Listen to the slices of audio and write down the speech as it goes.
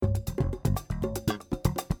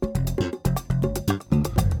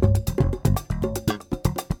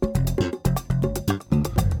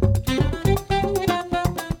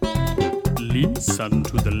Listen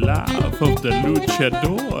to the laugh of the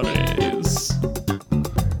luchadores.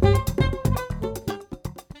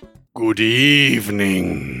 Good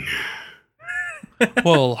evening.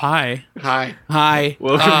 Well, hi. Hi.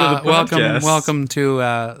 Welcome to the podcast. Welcome to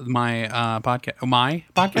my podcast. My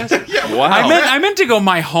podcast? Yeah, Wow. I meant to go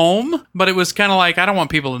my home, but it was kind of like I don't want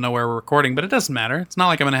people to know where we're recording, but it doesn't matter. It's not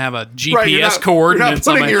like I'm going to have a GPS Right, you're not coordinates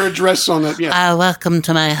on putting my. your address on that. Yeah. Welcome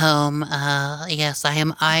to my home. Yes, I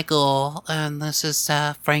am Igor, and this is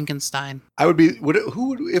Frankenstein. I would be.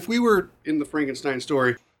 If we were in the Frankenstein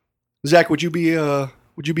story? Zach, would you be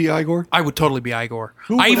Igor? I would totally be Igor.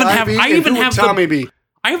 Who would Tommy be?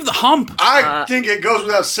 I have the hump. I think it goes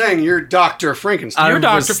without saying you're Dr. Frankenstein. You're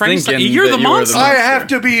I was Dr. Frankenstein. thinking You're that the you were monster. I have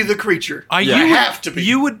to be the creature. Yeah. You I would- have to be.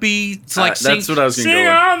 You would be like that's what I was gonna sing go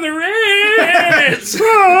with. on the Reds.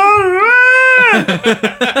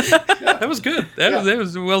 That was good. That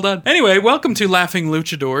was well done. Anyway, welcome to Laughing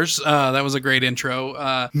Luchadors. That was a great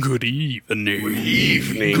intro. Good evening. Good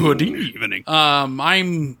evening. Good evening.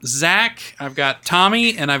 I'm Zach. I've got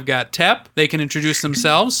Tommy and I've got Tep. They can introduce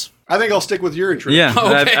themselves. I think I'll stick with your intro. Yeah,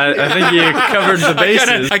 Okay. I think you covered the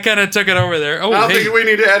bases. I kind of took it over there. Oh, I don't hey. think we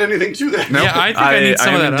need to add anything to that. Yeah, I think I need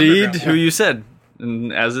some of am that. indeed underground. who you said,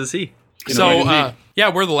 and as is he. So,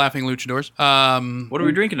 yeah, we're the Laughing Luchadors. What are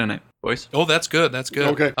we drinking tonight, boys? Oh, that's good. That's good.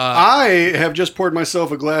 Okay. I have just poured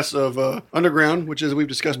myself a glass of Underground, which, as we've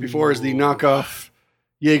discussed before, is the knockoff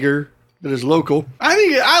Jaeger that is local.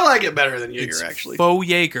 I like it better than Jaeger, actually. Faux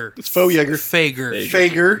Jaeger. It's faux Jaeger. Fager.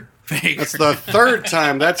 Fager. Fager. That's the third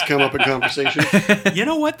time that's come up in conversation. You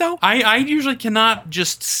know what, though? I usually cannot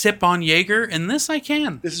just sip on Jaeger, and this I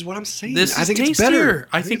can. This is what I'm saying. This I is think tastier. it's better.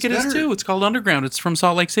 I think it's it is, better. too. It's called Underground. It's from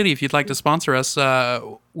Salt Lake City. If you'd like to sponsor us,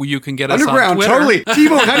 you can get us on Underground, Twitter. totally.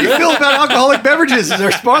 T-Bone, how do you feel about alcoholic beverages as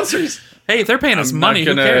our sponsors? Hey, if they're paying us I'm money,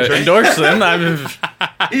 not who gonna cares, right? endorse them.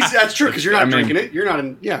 That's true, because you're not I mean- drinking it. You're not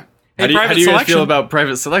in, yeah. Hey, How Private do you guys Selection. feel about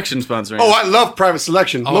Private Selection sponsoring? Oh, I love private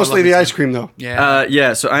selection. I Mostly love the it, ice too. cream, though.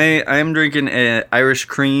 Yeah. So I am drinking a Irish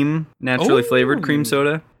cream, naturally Ooh. flavored cream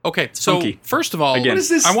soda. Okay, so Funky. first of all, Again. What is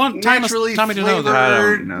this I want naturally Tommy to know that I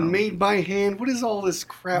flavored, don't know. made by hand? What is all this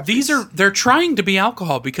crap? they're trying to be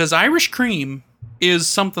alcohol because Irish cream is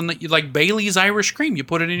something that you like. Bailey's Irish cream. You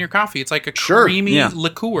put it in your coffee. It's like a Sure. creamy Yeah.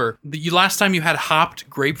 liqueur. Last time you had hopped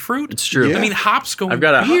grapefruit. It's true. Yeah. I mean, hops go I've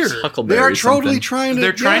got a in beer. huckleberry. They are totally something. trying to.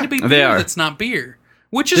 They're trying to be They beer are. that's not beer,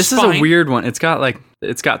 which is This is fine. a weird one. It's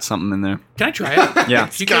got something in there. Can I try it? Yeah.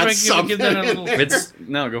 You got give something that a in little. there. It's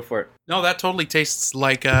no, go for it. No, that totally tastes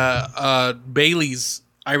like Bailey's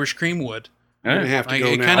Irish cream would. I'm gonna have to Like, go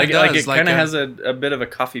it now. kinda Like does, it like kind of a- has a bit of a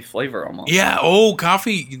coffee flavor almost. Yeah. Oh,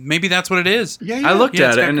 coffee. Maybe that's what it is. yeah, I looked Yeah, at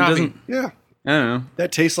it's it got and coffee. it doesn't. Yeah, I don't know.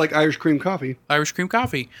 that tastes like Irish cream coffee. Irish cream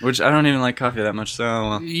coffee. Which I don't even like coffee that much. So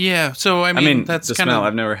well. Yeah. So I I mean, mean, that's the kind smell. of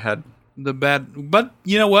I've never had. the bad. But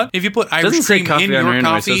you know what? If you put It Irish doesn't say cream coffee in on your there anyway, so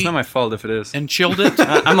coffee it's not my fault if it is. and chilled it,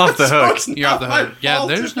 I'm off the hook. It's You're off the not hook. my Yeah, fault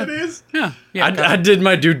there's if no- it is. yeah. I did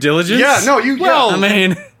my due diligence. Yeah, no, you. Well, I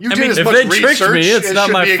mean, you I did mean, as if much they tricked research me, it's as not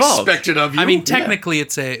should my be fault. expected of you. I mean, Yeah. technically,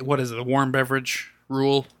 it's a what is it? A warm beverage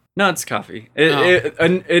rule. no, it's coffee. Oh.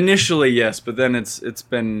 Initially, yes, but then it's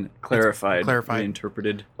been clarified,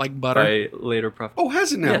 reinterpreted Like butter. by later prophets. Oh,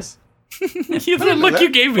 has it now? Yes. You the look that. you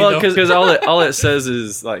gave me Well, though. because all it says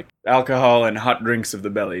is like alcohol and hot drinks of the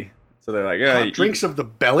belly. So they're like, yeah, Hot drinks of the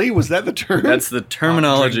belly? Was that the term? that's the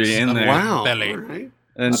terminology drinks in of there. wow. belly. All right.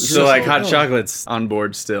 And That's so like so hot good. chocolate's on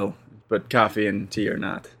board still, but coffee and tea are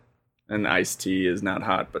not. And iced tea is not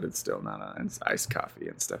hot, but it's still not. It's iced coffee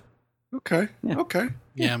and stuff. Okay. Yeah. Okay.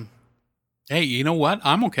 Yeah. Hey, you know what?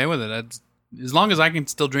 I'm okay with it. As long as I can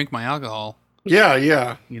still drink my alcohol, Yeah.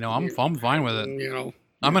 Yeah. you know, I'm fine with it. You know,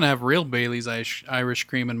 I'm gonna have real Bailey's Irish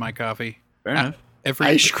cream in my coffee. Fair enough. Every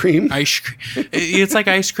ice cream. Ice cream. It's like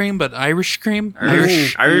ice cream, but Irish cream.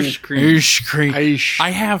 Irish cream. Irish cream. Ice.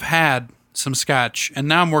 I have had some scotch, and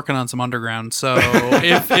now I'm working on some Underground. So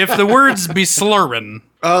if the words be slurring,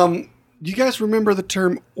 Do you guys remember the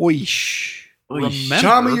term oish? remember.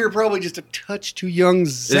 Tommy, you're probably just a touch too young.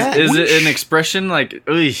 Zach. Is it an expression like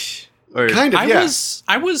 "oish"? Or Kind of, yeah.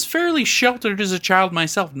 I was fairly sheltered as a child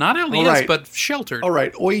myself. Not LDS, All right. but sheltered. All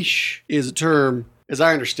right, oish is a term, as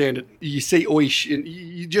I understand it. You say oish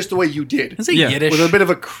and just the way you did. Is it Yeah, Yiddish? With a bit of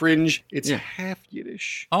a cringe. It's Yeah. half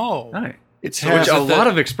Yiddish. oh. Right. It's Which half. a lot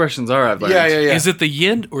of expressions are. I've learned. Yeah, yeah, yeah. Is it the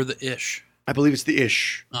yid or the ish? I believe it's the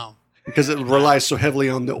ish Oh. because it relies so heavily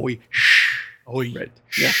on the oish. Oh, Right.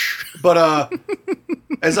 Yeah. But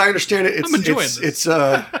as I understand it, I'm enjoying it's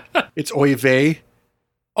oive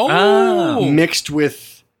Oh. mixed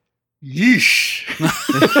with Yeesh.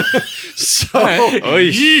 So,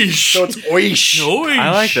 Oish. so it's oish.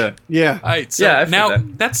 I like that. Yeah. All right, so Yeah, I feel now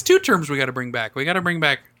that. that's two terms we got to bring back. We got to bring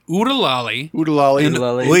back oodalali. Oodalali. And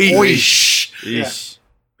Oodalali. Oish. Yeah. Yeesh.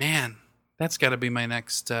 Man, that's got to be my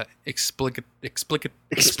next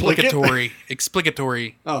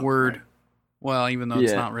explicatory Oh, word. right. Well, even though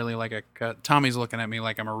it's Yeah. not really like a cut. Tommy's looking at me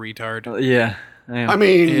like I'm a retard. Yeah, I am. I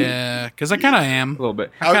mean, Yeah, because I kind of am. a little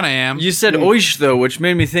bit. I kind of am. You said oish though, which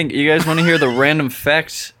made me think. You guys want to hear the random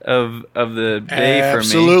fact of the day for me?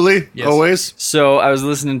 absolutely. Yes. Always. So I was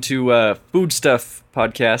listening to Food Stuff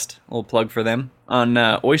podcast, a little plug for them, on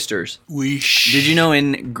oysters. Weesh. Did you know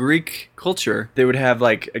in Greek culture they would have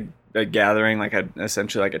like a gathering, like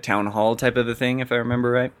essentially like a town hall type of a thing, if I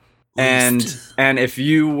remember right? And if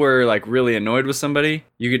you were like really annoyed with somebody,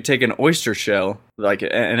 you could take an oyster shell, like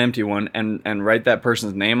an empty one, and write that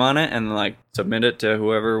person's name on it, and like submit it to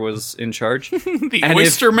whoever was in charge. The and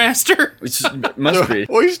oyster master? Which must be.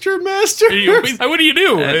 Oyster Master. What do you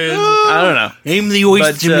do? I don't know. I'm the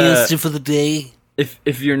oyster But, master for the day.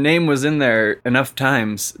 If your name was in there enough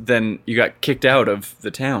times, then you got kicked out of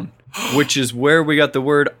the town, which is where we got the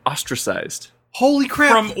word ostracized. Holy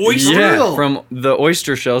crap. From oyster? Yeah, Real. from the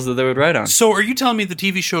oyster shells that they would write on. So are you telling me the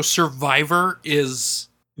TV show Survivor is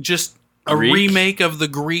just a Greek? remake of the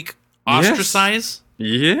Greek Yes. ostracize?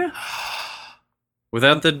 Yeah.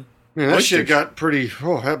 Without the Man, that shit oysters. got pretty.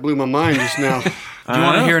 Oh, that blew my mind just now. Do you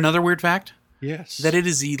want to hear another weird fact? Yes. That it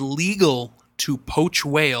is illegal to poach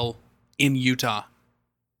whale in Utah.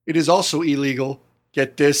 It is also illegal,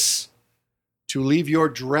 get this, to leave your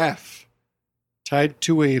giraffe tied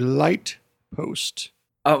to a light post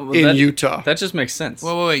in Utah. That just makes sense.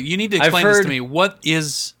 Wait. You need to I've explain this to heard- me. What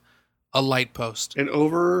is a light post? And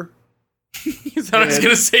over. You thought I was going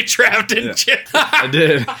to say trap, didn't you? I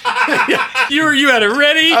did. you had it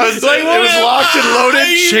ready? It was locked and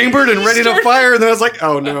loaded, chambered, and ready to fire. And then I was like,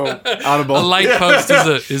 oh no, audible. A light post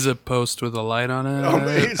is a post with a light on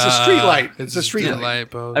it. It's a street light. It's a street light.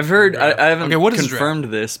 light post. I've heard. I haven't Okay, what is confirmed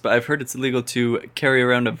this, but I've heard it's illegal to carry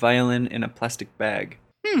around a violin in a plastic bag.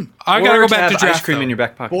 I gotta Or go back have to draft ice cream though. in your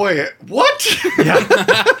back pocket. Boy, what?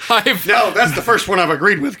 I've- No, that's the first one I've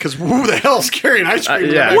agreed with. Because who the hell's carrying ice cream?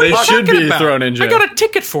 in yeah, their they back should pocket? be about? thrown in jail. I got a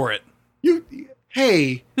ticket for it.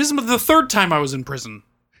 Hey, This is the third time I was in prison.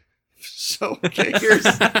 so okay, here's.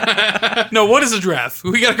 No, what is a draft?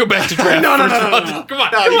 We gotta go back to draft. No, first. no. Come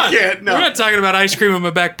on, No, come you on. can't, no. We're not talking about ice cream in my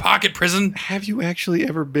back pocket prison. Have you actually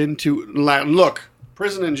ever been to? Look,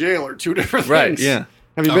 prison and jail are two different Right, things. yeah.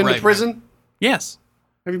 Have you Oh, been right, to prison? Yes.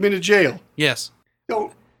 Have you been to jail? Yes.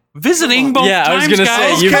 Don't. Visiting both Yeah, I was times, gonna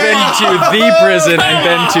guys. say you've Okay. been to the prison and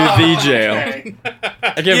been to the jail. Okay.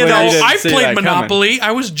 I can't You believe know, you didn't I've see played that coming. Monopoly.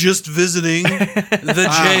 I was just visiting the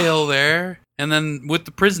jail there. And then with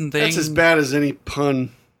the prison thing. That's as bad as any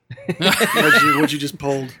pun. what you just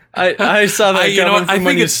pulled. I saw that you know coming what, I from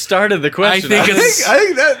when think you it's- started the question. think I it's-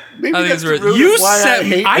 think that maybe I think that's it's the root you of why set I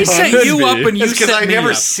hate I puns. set you up and you It's because set I me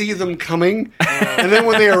never up. see them coming, and then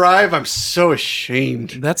when they arrive, I'm so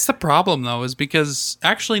ashamed. That's the problem, though, is because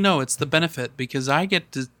actually no, it's the benefit because I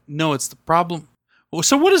get to know it's the problem. Well,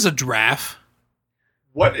 so what is a giraffe?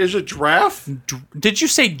 What is a giraffe? Did you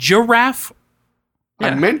say giraffe? I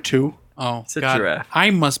Yeah. meant to. Oh, It's a God. giraffe. I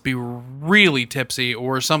must be really tipsy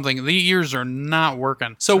or something. The ears are not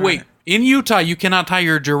working. So wait, in Utah, you cannot tie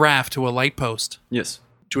your giraffe to a light post. Yes.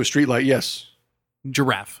 To a street light, yes.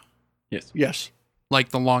 Giraffe, Yes. like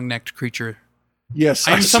the long-necked creature. Yes.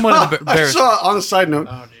 I'm somewhat I embarrassed. saw, on a side note,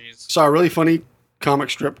 Oh, jeez. saw a really funny comic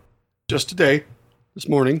strip just today, this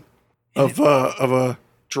morning, of a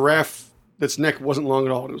giraffe that's neck wasn't long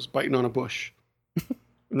at all. It was biting on a bush.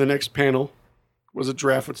 And the next panel was a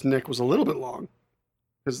giraffe its neck was a little bit long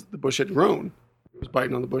because the bush had grown. It was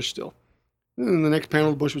biting on the bush still. And then the next panel,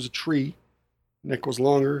 the bush was a tree. Neck was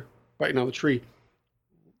longer, biting on the tree.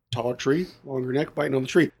 Taller tree, longer neck, biting on the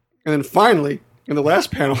tree. And then finally, in the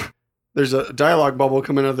last panel, there's a dialogue bubble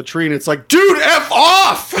coming out of the tree, and it's like, dude, F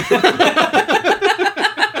off!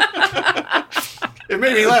 It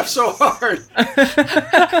made me laugh so hard.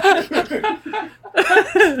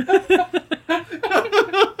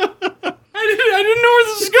 I didn't know where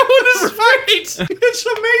this was going. This is great. It's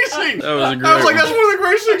amazing. That was a I great was like, one. that's one of the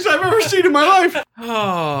greatest things I've ever seen in my life.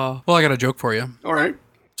 Oh, well, I got a joke for you. All right.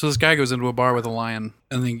 So this guy goes into a bar with a lion,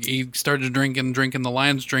 and he started drinking. The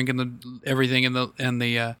lion's drinking everything, and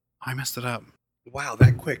the I messed it up Wow,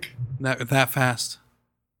 that quick. that fast.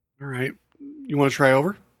 All right. You want to try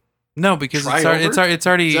over? No, because Try it's over?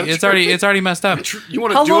 already Is that it's already messed up. You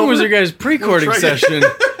want to How do long over? was your guys' pre-recording Try- session?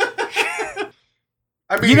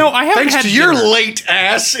 I mean, You know, I haven't thanks had to your dinner. late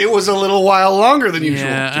ass, it was a little while longer than usual.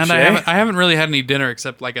 Yeah, and Touche. I haven't really had any dinner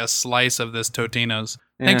except like a slice of this Totino's.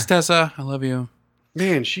 Thanks, Tessa. I love you.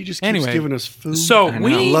 Man, she just keeps Anyway, giving us food. So I know.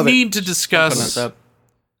 we Love it. need to Fucking discuss us up.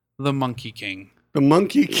 the Monkey King. the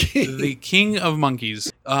Monkey King. The king of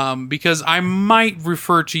monkeys, because I might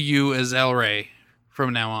refer to you as El Rey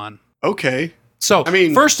from now on. Okay. So, I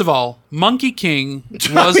mean- first of all, Monkey King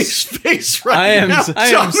Tommy's was face right I am, now. I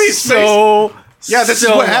am Tommy's so. Yeah, this so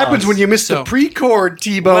is what happens lost. when you miss So- the pre-chord,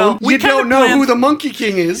 T-Bone. Well, we you kinda don't know planned- who the Monkey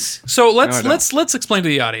King is. so. Let's No, I don't. let's explain to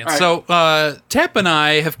the audience. All So, Tep and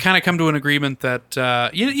I have kind of come to an agreement that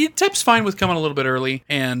Tep's fine with coming a little bit early,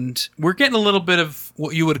 and we're getting a little bit of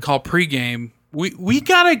what you would call pregame. We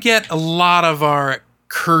gotta get a lot of our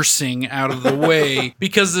cursing out of the way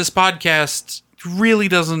because this podcast really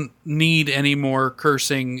doesn't need any more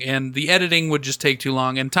cursing, and the editing would just take too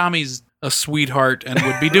long. And Tommy's a sweetheart and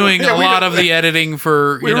would be doing Yeah, a we lot don't- of the editing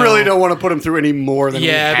for We you know, really don't want to put him through any more than we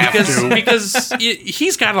yeah, have to. because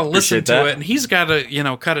he's got to listen Appreciate to that. it and he's got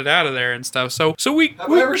to cut it out of there and stuff. So we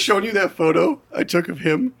Have I ever shown you that photo I took of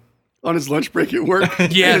him on his lunch break at work?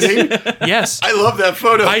 yes editing? yes. I love that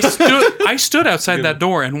photo. I stood outside that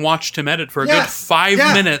door and watched him edit for a Yeah, good 5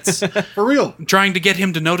 yeah. minutes, For real. trying to get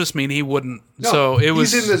him to notice me, and he wouldn't. No, so it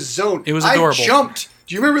was He's in the zone. it was adorable. I jumped.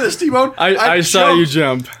 Do you remember this, T-Bone? I saw you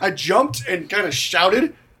jump. I jumped and kind of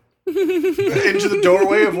shouted into the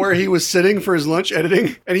doorway of where he was sitting for his lunch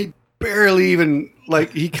editing, and he barely even,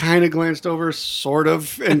 like, he kind of glanced over, sort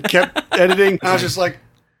of, and kept editing. I was just like,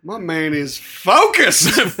 my man is focused.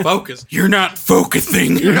 focus. You're not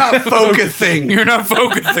focusing. You're not focusing. You're not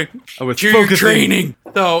focusing. was You're focusing. training.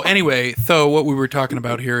 So anyway, what we were talking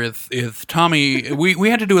about here is Tommy. We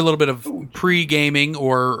had to do a little bit of pre-gaming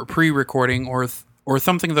or pre-recording or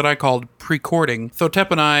something that I called pre-cording. So Tep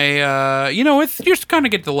and I, it's just kind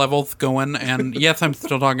of get the level going. And yes, I'm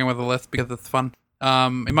still talking with the list because it's fun.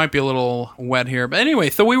 It might be a little wet here, but anyway.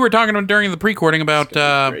 So we were talking during the pre-cording about.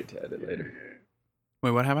 Great to edit later. Wait,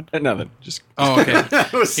 what happened? Nothing. Just Oh, okay.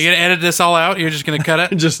 That was- You gonna edit this all out? You're just gonna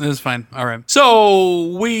cut it? Just- it's fine. All right. So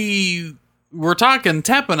we were talking.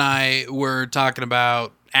 Tep and I were talking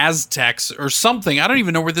about Aztecs or something. I don't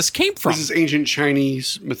even know where this came from. This is ancient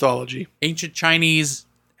Chinese mythology. Ancient Chinese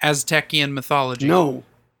Aztecian mythology. No,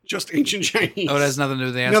 just ancient Chinese. Oh, it has nothing to do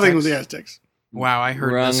with the Aztecs. nothing with the Aztecs. Wow, I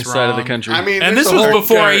heard wrong this side of the wrong. country. I mean, And there's this a was whole-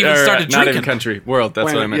 before I even started Not drinking. even country. World.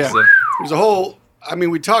 That's what I meant yeah. to say. There's a whole. I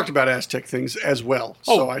mean, we talked about Aztec things as well.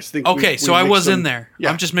 So I think. Okay, we so I mixed was them. in there.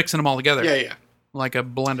 Yeah. I'm just mixing them all together. Yeah. Like a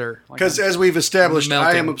blender. Like Because a- as we've established, I am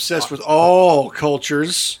melting obsessed with all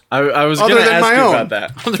cultures. I was Other going to than ask my you own. about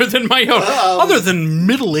that. other than my own, other than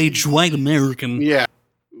middle-aged white American. Yeah.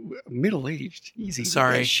 Middle aged. Easy. with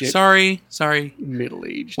Sorry, that shit. sorry. Middle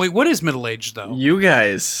aged. Wait, what is middle-aged though? You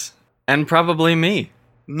guys. And probably me.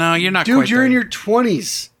 No, you're not. Dude, quite you're in there. your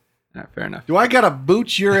 20s. Fair enough. Do I gotta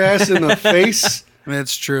boot your ass in the face?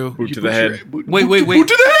 That's true. Boot You to the boot head. your- boot- Wait, boot- wait, wait. Boot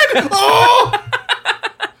to the head! Oh!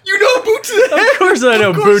 You know boot to the head? Of course I know.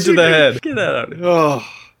 Of course Boot to you the do. head. Get that out. Oh.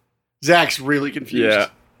 Zach's really confused. Yeah.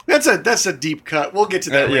 That's a deep cut. We'll get to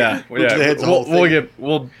that later. Yeah. Boot to the head's a We'll, whole thing.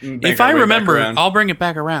 we'll make If our I way back remember, around. I'll bring it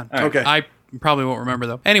back around. All right. Okay. I probably won't remember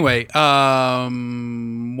though. Anyway,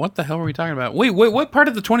 what the hell were we talking about? Wait, what part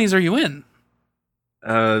of the 20s are you in?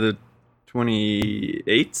 The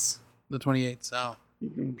 28s? The 28s. Oh.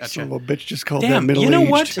 Son of a bitch just called Damn, that middle you know aged.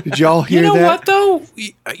 what? Did y'all hear You know that? what though?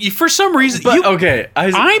 For some reason, But okay,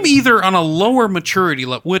 I'm either on a lower maturity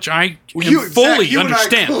level, which I can fully Zach, you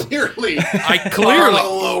understand. And I clearly, I are clearly on a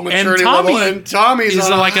low and maturity Tommy level, and Tommy's is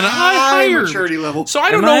on like a an high higher maturity level. So I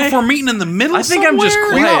don't Am know I? if we're meeting in the middle. I think I'm just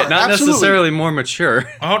somewhere. We quiet, are, not absolutely. necessarily more mature.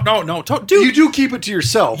 Oh no, dude, you do keep it to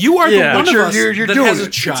yourself. you are Yeah. the one but of you're, us you're that doing has a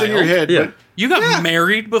it. child. It's in your head. Yeah. But, You got Yeah.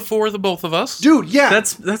 married before the both of us. dude, yeah.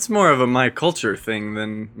 That's more of a my culture thing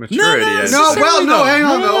than maturity. I no, think. no, well, necessarily, no, though. hang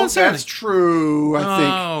on, No, though. necessarily. That's true, I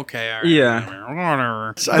think. Oh, okay, all right. Yeah. Whatever.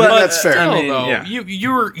 I think that's fair. I Still, mean, though, yeah.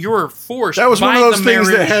 you were forced. That was one by of those the things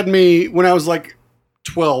that marriage- had me when I was like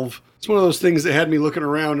 12. It's one of those things that had me looking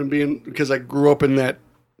around and being, because I grew up in that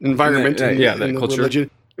environment, Yeah, and, yeah, and that the culture.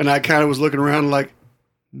 religion, and I kind of was looking around like,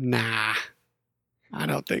 nah, I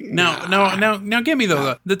don't think. Now, get me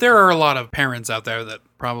though that there are a lot of parents out there that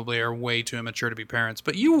probably are way too immature to be parents,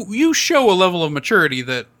 but you show a level of maturity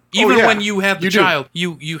that even yeah. when you had the You do. child,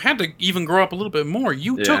 you had to even grow up a little bit more.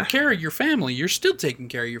 You Yeah. took care of your family. You're still taking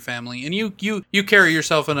care of your family, and you carry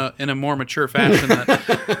yourself in a more mature fashion.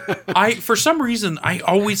 That for some reason I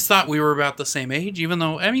always thought we were about the same age, even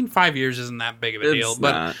though 5 years isn't that big of a deal, It's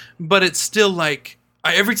not. but it's still like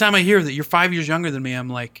every time I hear that you're 5 years younger than me, I'm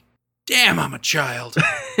like, damn, I'm a child.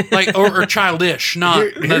 Like, or childish, not.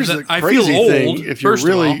 Here's the I feel crazy old. thing. If you're first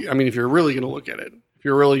of all. really, I mean, if you're really going to look at it, if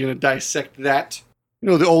you're really going to dissect that,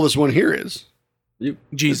 the oldest one here is.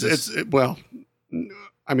 Jesus. Well,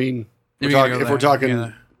 I mean, If if we're talking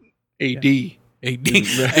AD, A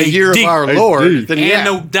year of our Lord, then yeah.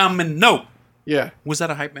 Anno Domino. Yeah. Was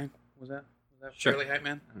that a hype man? Was that Sure. really hype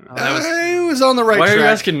man? Oh, that was It was on the right Why track. are you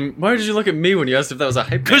asking? Why did you look at me when you asked if that was a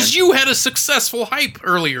hype? because man? you had a successful hype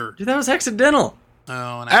earlier. Dude, that was accidental.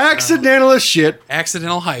 Oh, an Accidental as shit.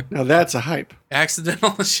 accidental hype. Now that's a hype.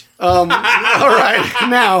 Accidental. As All right.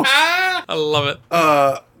 Now, I love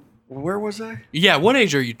it. where was I? Yeah, what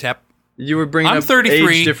age are you, Tep? You were bringing I'm up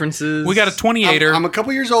 33. age differences. We got a 28er, I'm a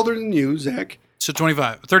couple years older than you, Zach. so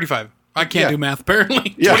 25, 35. I can't Yeah. do math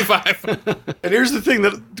apparently. Yeah. 25. And here's the thing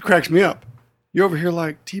that cracks me up. You're over here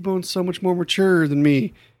like, T-Bone's so much more mature than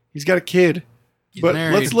me. He's got a kid. But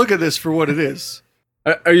married. let's look at this for what it is.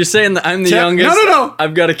 Are you saying that I'm the Tep- youngest? No.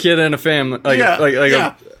 I've got a kid and a family. Yeah,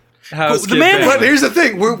 A house The kid man- family. But here's the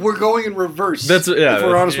thing. We're going in reverse. That's- yeah, if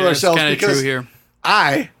we're honest Yeah, with it's ourselves. kind of Because true here.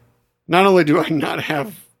 not only do I not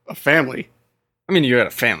have a family. I mean, you got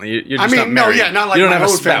a family. You're I just mean, not no, married. yeah, not like you don't my have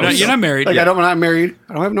a own spouse. family. No, you're not married. Like Yeah. I'm not married.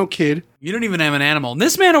 I don't have no kid. You don't even have an animal. And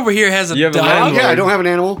this man over here has a You have a dog. landlord. Yeah, I don't have an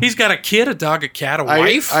animal. He's got a kid, a dog, a cat, a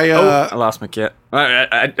wife. I lost my cat.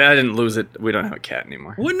 I didn't lose it. We don't have a cat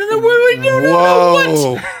anymore. What? No,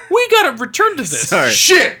 what? We gotta return to this. Sorry.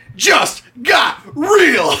 Shit just got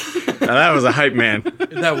real. Now, that was a hype man.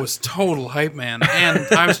 That was total hype, man. And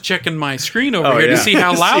I was checking my screen over Oh, here yeah. to see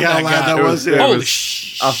how loud See how that loud got. that was, yeah. Holy It was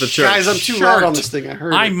shit. off the chart. Guys, I'm too loud on this thing. I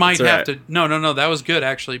heard I it. might It's have all to. No. That was good,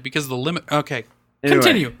 actually, because of the limit. Okay. Anyway,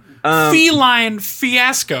 Continue. Feline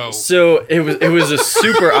fiasco. So it was a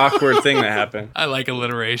super awkward thing that happened. I like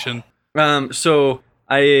alliteration. So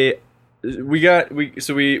we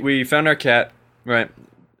found our cat, right?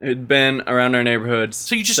 It'd been around our neighborhoods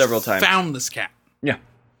So you just several times. found this cat. Yeah.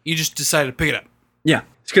 You just decided to pick it up. Yeah.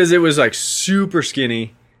 It's because it was like super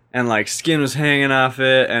skinny and like skin was hanging off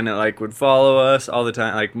it and it like would follow us all the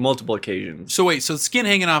time, like multiple occasions. So wait, so the skin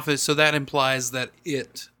hanging off it, so that implies that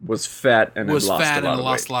it Was fat and was had lost fat a lot and of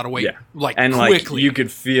lost weight. a lot of weight. Yeah. Like And quickly. like you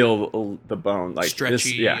could feel the bone, like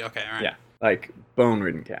Stretchy, yeah, okay, all right. yeah, like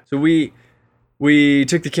bone-ridden cat. So we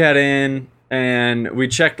took the cat in and we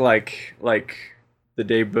checked like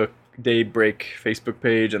the Daybreak Facebook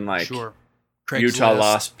page and like Sure. Utah Craigslist,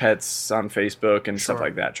 Lost Pets on Facebook and stuff Sure.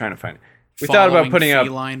 like that, trying to find it. We thought about putting up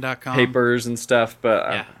feline.com. papers and stuff,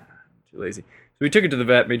 but Yeah. I'm too lazy. So we took it to the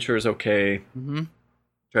vet, made sure it was okay. Mhm.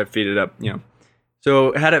 Tried to feed it up,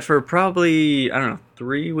 So had it for probably, I don't know,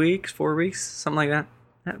 3 weeks, 4 weeks, something like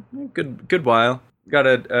that. Good while. Got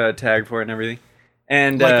a tag for it and everything.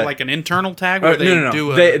 And Like an internal tag where they no.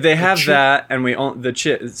 do a They have chip? that, and we own the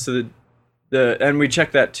chip. So and we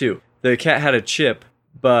checked that too. The cat had a chip,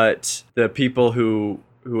 but the people who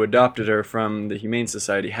adopted her from the Humane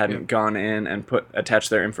Society hadn't gone in and attached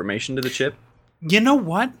their information to the chip. You know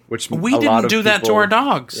what? Which we a lot didn't of do that to people- our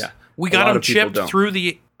dogs. Yeah. We A got lot them of people chipped don't. through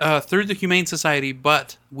the Humane Society,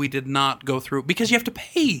 but we did not go through because you have to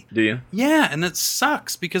pay. Do you? Yeah, and it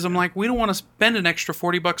sucks because I'm like, we don't want to spend an extra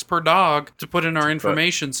 $40 per dog to put in our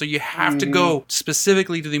information, so you have to go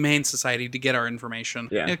specifically to the Humane Society to get our information.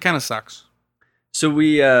 Yeah. It kind of sucks. So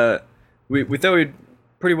we thought we'd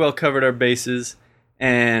pretty well covered our bases,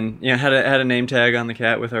 and had a name tag on the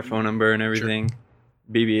cat with our phone number and everything.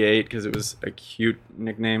 BB-8 because it was a cute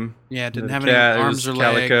nickname. Yeah, it didn't The have cat, any it arms was or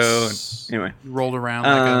calico, legs. and anyway. Rolled around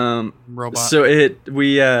like a robot. So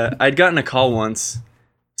I'd gotten a call once.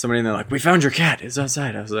 Somebody and they're like, "We found your cat. It's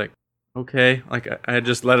outside." I was like, "Okay." Like I had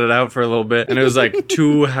just let it out for a little bit, and it was like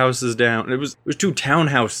 2 houses down. It was 2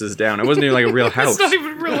 townhouses down. It wasn't even like a real house. It's not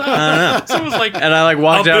even real I house. know. So it was like And I like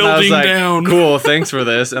walked A out and I was building like, down. "Cool, thanks for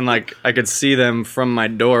this." And like I could see them from my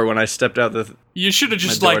door when I stepped out the. you should have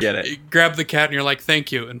just My like dog get it. grabbed the cat and you're like,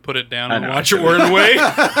 "Thank you," and put it down I and know, watch I it whirl away.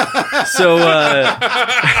 So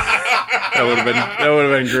that would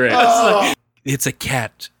have been great. It's a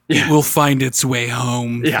cat. It will find its way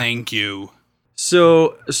home. Yeah. Thank you.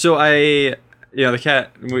 So I, the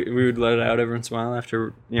cat, we would let it out every once in a while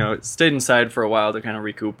after, it stayed inside for a while to kind of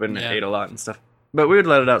recoup and Yeah. it ate a lot and stuff. But we would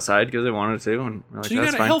let it outside because it wanted to, and we're like, So you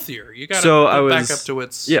that's got it fine. healthier. You got it So I back was- up to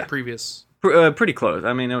its yeah. previous. Pretty close.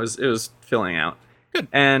 I mean, it was filling out. Good.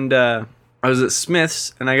 And I was at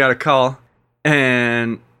Smith's and I got a call,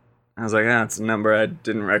 and I was like, it's a number I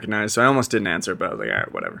didn't recognize, so I almost didn't answer, but I was like, all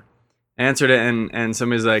right, whatever. I answered it, and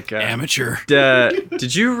somebody's like, Amateur.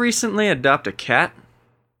 did you recently adopt a cat?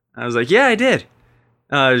 I was like, yeah, I did.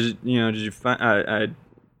 Did you find? I was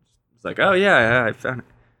like, oh yeah, I found it.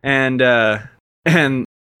 And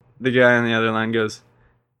the guy on the other line goes,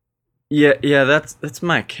 Yeah, that's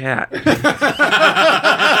my cat.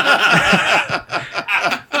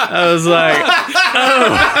 I was like,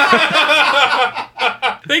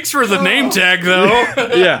 Thanks for the name tag, though.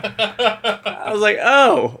 yeah. I was like,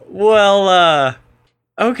 oh, well,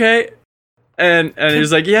 okay. And he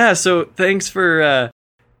was like, yeah, so thanks for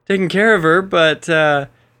taking care of her, but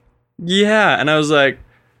yeah. And I was like,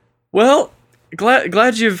 well,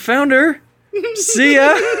 glad you found her. See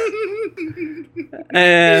ya.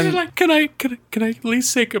 And Like, can I at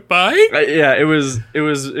least say goodbye? yeah, it was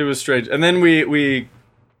strange. And then we'd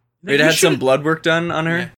had some blood work done on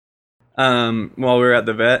her. While we were at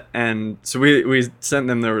the vet, and so we sent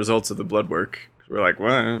them the results of the blood work. We're like,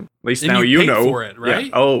 well, at least And now you you paid know for it, right?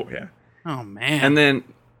 Yeah. Oh yeah. Oh man. And then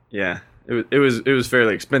yeah, it was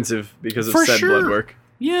fairly expensive because of For said sure. blood work.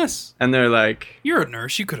 Yes, And they're like, you're a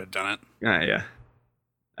nurse. You could have done it. yeah.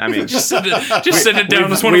 I mean, Just send it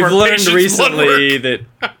down as one of we've our learned patients' blood recently work. that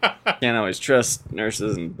you can't always trust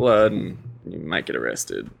nurses and blood, and you might get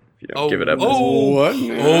arrested if you don't Oh, give it up. oh. What?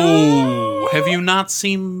 Oh, have you not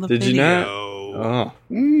seen the Did video? you not? Oh.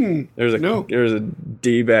 Mm. There No. was a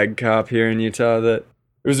D-bag cop here in Utah that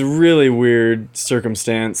it was a really weird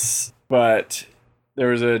circumstance, but there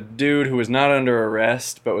was a dude who was not under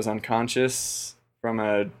arrest but was unconscious from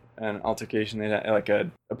an altercation. They had, like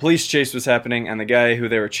a police chase was happening, and the guy who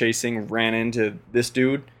they were chasing ran into this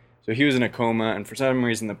dude. So he was in a coma, and for some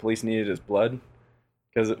reason the police needed his blood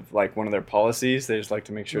because of like one of their policies. They just like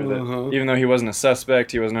to make sure that even though he wasn't a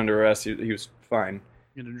suspect, he wasn't under arrest, he was fine.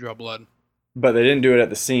 You had to draw blood. But they didn't do it at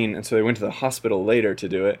the scene, and so they went to the hospital later to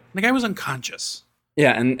do it. The guy was unconscious.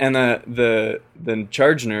 Yeah, and the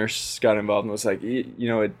charge nurse got involved and was like,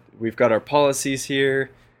 we've got our policies here.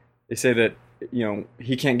 They say that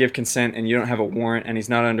he can't give consent, and you don't have a warrant, and he's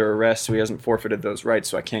not under arrest, so he hasn't forfeited those rights,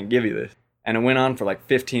 so I can't give you this. And it went on for like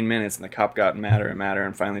 15 minutes, and the cop got madder and madder,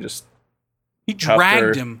 and finally just He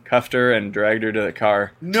dragged cuffed her, and dragged her to the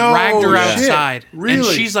car. No, dragged her shit. outside. Really? And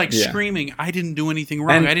she's like Yeah. screaming, I didn't do anything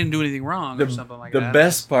wrong. And I didn't do anything wrong, or something like The that.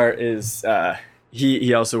 best part is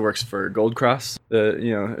he also works for Gold Cross. The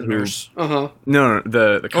Who, nurse. No,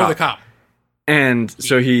 the cop. Oh, the cop. And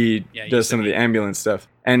so he Yeah, he does said some of the ambulance stuff.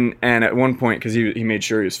 And at one point, because he made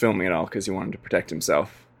sure he was filming it all because he wanted to protect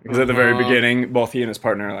himself. Because at the very beginning, both he and his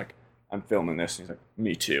partner are like, I'm filming this. And he's like,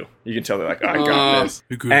 me too. You can tell they're like, I got this.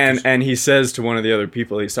 And he says to one of the other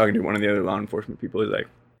people, he's talking to one of the other law enforcement people, he's like,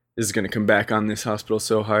 this is going to come back on this hospital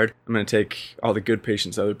so hard. I'm going to take all the good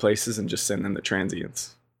patients other places and just send them the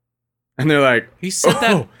transients. And they're like, He said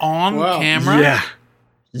that on Wow. camera?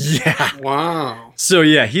 Yeah. Wow. So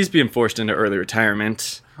yeah, he's being forced into early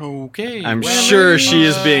retirement. Okay. I'm well, sure she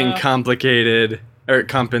is being compensated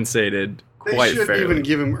They quite shouldn't fairly. even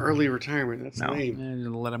give him early retirement. That's No.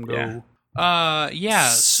 lame. Let him go. Yeah. Yeah.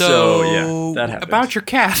 So, yeah, that happened. about your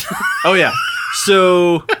cat. Oh yeah.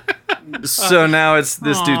 So now it's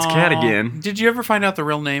this dude's cat Aw. again, Did you ever find out the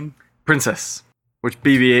real name? Princess, which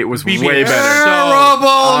BB-8 was BB-8. way better. Terrible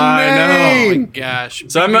I know. name. Gosh.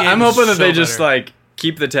 So I'm BB-8 hoping is that so they just better. like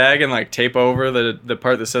keep the tag and like tape over the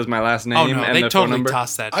part that says my last name Oh no, and they the phone totally number.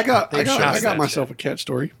 tossed that. I got They tossed that myself shit. a cat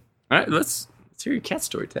story. All right, let's hear your cat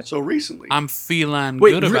story, Ted. So recently. I'm feeling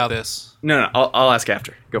Wait, good about this. No, I'll ask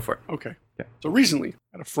after. Go for it. Okay. Okay. So recently,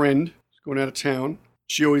 I had a friend who's going out of town.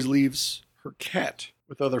 She always leaves her cat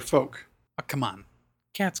with other folk. Oh, come on,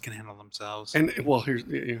 cats can handle themselves. And well, here's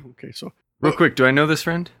okay. So Real quick, do I know this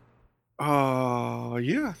friend?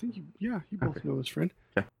 yeah, I think you both know this friend.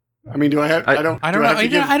 Okay. I mean, do I have? I don't. I don't do know. have to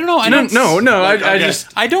give- I don't know. I No, don't. no. Like, I okay. just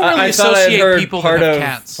I don't really I thought I had associate heard people part that have of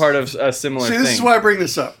cats. part of a similar See, thing. this is why I bring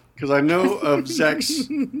this up because I know of Zach's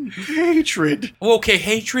hatred. Well, okay,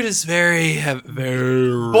 hatred is very.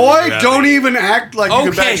 Boy, don't even act like you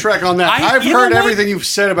Okay. can backtrack on that. I've you know heard what? everything you've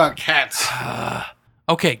said about cats.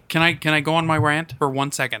 Okay, can I go on my rant for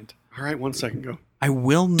 1 second? All right, 1 second, go. I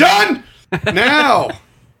will not. Done. Now,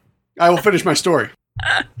 I will finish my story.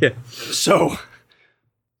 Yeah. So,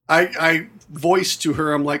 I voiced to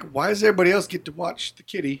her, I'm like, why does everybody else get to watch the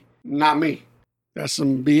kitty, not me? That's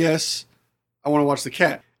some BS. I want to watch the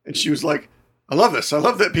cat. And she was like, I love this. I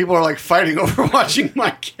love that people are like fighting over watching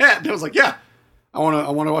my cat. And I was like, yeah, I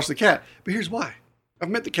want to watch the cat. But here's why. I've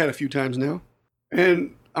met the cat a few times now,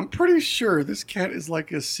 and I'm pretty sure this cat is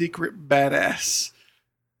like a secret badass.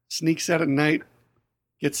 Sneaks out at night,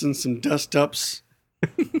 gets in some dust ups,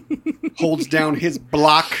 holds down his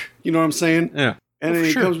block. You know what I'm saying? Yeah. And then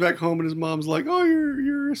he sure. comes back home, and his mom's like, "Oh,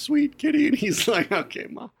 you're a sweet kitty," and he's like, "Okay,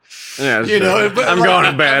 mom." Yeah, that's You know, fair. but I'm like,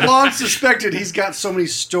 going to bed. I've long suspected he's got so many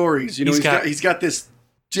stories. You know, he's got this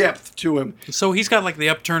depth to him. So he's got like the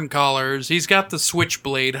upturned collars. He's got the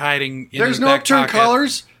switchblade hiding in There's his no back upturned pocket.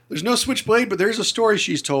 collars. There's no switchblade, but there's a story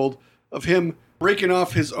she's told of him breaking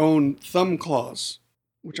off his own thumb claws,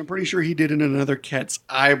 which I'm pretty sure he did in another cat's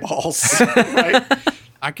eyeballs. Right?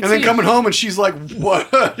 I can And see then coming home and she's like,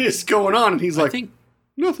 what is going on? And he's I like, think.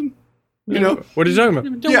 nothing. You know? What are you talking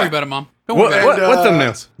about? Don't Yeah. worry about it, Mom. Don't worry What, about it. what And,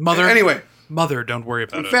 thumbnails? Mother. Anyway, Mother, don't worry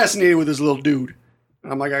about I'm it. fascinated with this little dude.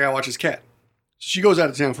 And I'm like, I gotta watch his cat. She goes out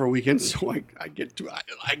of town for a weekend, so I get to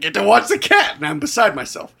watch the cat, and I'm beside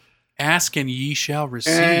myself. Ask and ye shall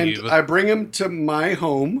receive. And I bring him to my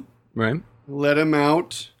home, Right. let him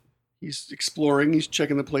out. He's exploring, he's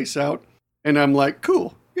checking the place out, and I'm like,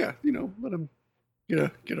 cool, yeah, let him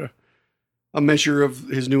get a measure of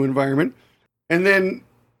his new environment. And then,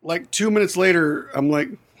 like 2 minutes later, I'm like,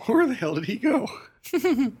 where the hell did he go?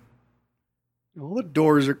 All the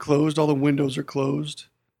doors are closed, all the windows are closed.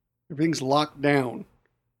 Everything's locked down.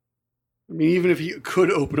 I mean, even if he could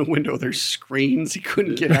open a window, there's screens. He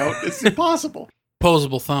couldn't get out. It's impossible.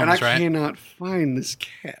 Posable thumbs, And I right? cannot find this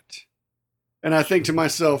cat. And I think to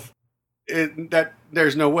myself, that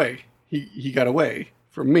there's no way he got away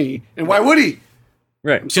from me. And why would he?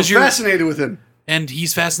 Right. I'm so 'Cause you're- fascinated with him. And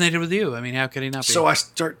he's fascinated with you. I mean, how could he not be? So I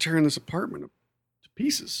start tearing this apartment to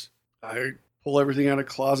pieces. I pull everything out of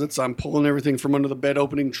closets. I'm pulling everything from under the bed,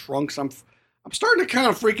 opening trunks. I'm starting to kind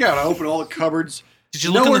of freak out. I open all the cupboards. Did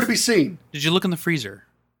you look Nowhere in to the, be seen. Did you look in the freezer?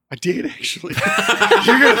 I did actually.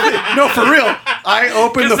 You're gonna think, no, for real. I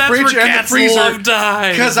opened the fridge and the freezer love to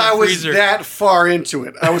hide. because in the I was freezer. that far into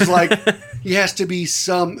it. I was like, he has to be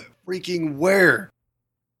some freaking where.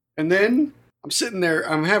 And then I'm sitting there.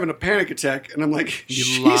 I'm having a panic attack, and I'm like, You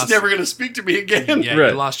she's lost- never gonna speak to me again. Yeah,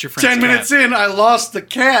 Right. you lost your friend's 10 minutes cat. in, I lost the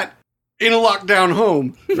cat in a lockdown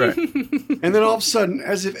home. Right. And then all of a sudden,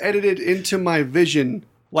 as if edited into my vision,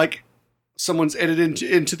 like someone's edited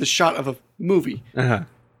into the shot of a movie, Uh-huh.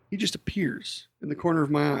 he just appears in the corner of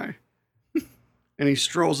my eye. And he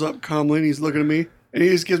strolls up calmly and he's looking at me and he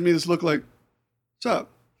just gives me this look like, what's up?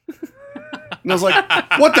 And I was like,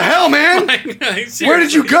 what the hell, man? Where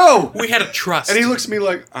did you go? We had a trust. And he looks at me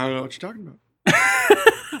like, I don't know what you're talking about.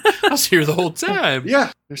 I was here the whole time.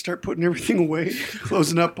 Yeah. I start putting everything away,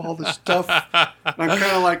 closing up all the stuff. And I'm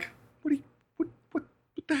kind of like, what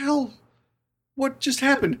the hell? What just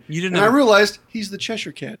happened? You didn't And I have- realized he's the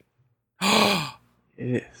Cheshire Cat.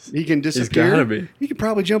 Yes. He can disappear. gotta be. He can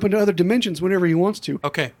probably jump into other dimensions whenever he wants to.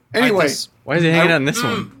 Okay. Anyway. Why is he hanging on this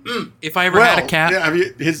one? If I ever had a cat, Yeah, I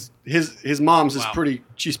mean, his mom's is Wow. pretty.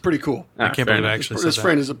 She's pretty cool. I can't believe I His, actually his said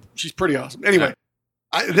friend is she's pretty awesome. Anyway,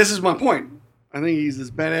 this is my point. I think he's this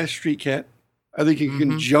badass street cat. I think he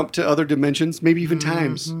can jump to other dimensions, maybe even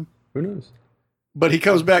times. Who knows? But he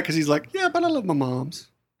comes back because he's like, yeah, but I love my mom's.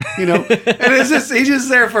 You know, and it's just he's just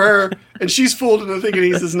there for her, and she's fooled into thinking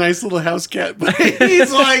he's this nice little house cat, but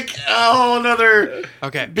he's like another that.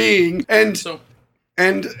 Okay. being. And So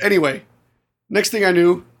anyway, next thing I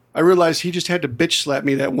knew, I realized he just had to bitch slap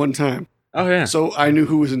me that one time. Oh, yeah. So I knew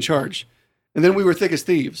who was in charge. And then we were thick as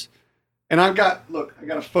thieves. And I got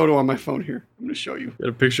a photo on my phone here. I'm going to show you. Got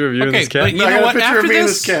a picture of you and okay, this cat? but you I know got a what? picture of After me and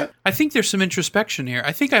this, this cat. I think there's some introspection here.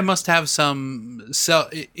 I think I must have some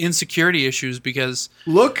insecurity issues because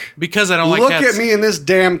Look I don't like cats. at me and this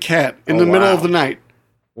damn cat in Oh, the middle wow. of the night.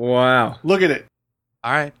 Wow. Look at it.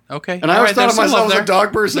 All right. Okay. And I always thought of myself as a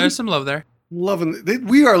dog person. There's some love there.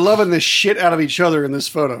 We are loving the shit out of each other in this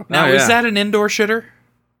photo. Now, Oh, is yeah. that an indoor shitter?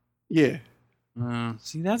 Yeah.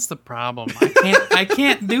 See, that's the problem. I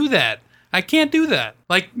can't do that. I can't do that.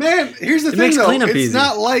 Like, Man, here's the It thing makes though. cleanup It's easy.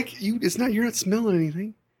 not like you're not smelling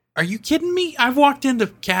anything. are you kidding me? I've walked into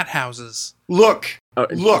cat houses. Look. Oh,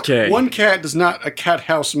 Look. okay. One cat does not a cat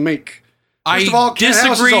house make. I of all, cat house is a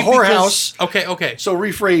disagree. whorehouse. Okay. So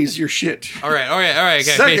rephrase your shit. All right. Okay.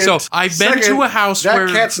 Second- So I've been second, to a house that where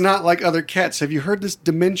cat's not like other cats. Have you heard this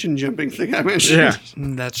dimension jumping thing I mentioned? Yeah.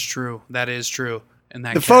 That's true. That is true. And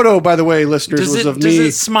that The cat- photo, by the way, listeners, Does was it- of does me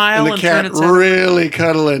it smile and the and turn cat its head? really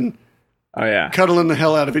cuddling Oh, yeah. the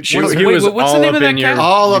hell out of it. She He was he Wait, was what's the all name up of that in your cat?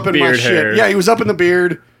 all up in my beard shit. hair. Yeah, he was up in the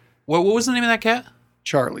beard. What was the name of that cat?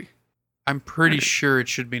 Charlie. I'm pretty sure it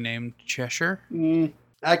should be named Cheshire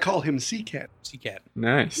I call him Sea Cat, Sea Cat.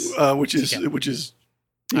 Nice. which is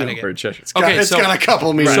I think For it. Cheshire. Okay, it's so- got a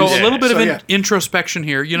couple meanings. So a little bit So, of yeah. introspection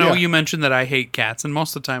here. You know, Yeah. you mentioned that I hate cats, and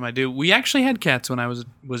most of the time I do. We actually had cats when I was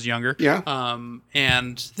younger. Yeah.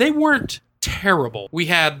 And they weren't terrible. We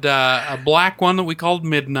had a black one that we called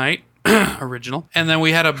Midnight, original, and then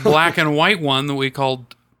we had a black and white one that we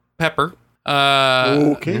called Pepper.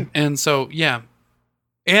 Okay. And so yeah,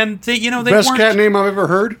 and they Best weren't cat name I've ever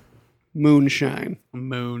heard? Moonshine.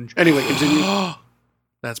 Moon. Anyway, continue.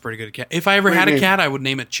 That's pretty good cat. If I ever Great had a name. cat, I would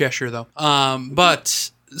name it Cheshire, though.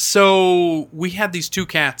 But so we had these two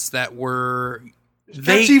cats that were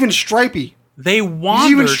That's even stripy. They He's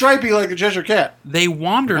wandered. even stripy like a Cheshire cat. They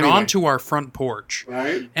wandered Anyway. onto our front porch,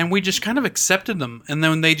 Right. and we just kind of accepted them. And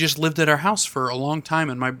then they just lived at our house for a long time.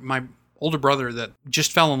 And my older brother that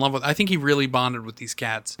just fell in love with, I think he really bonded with these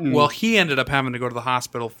cats. Well, he ended up having to go to the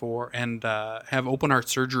hospital and have open heart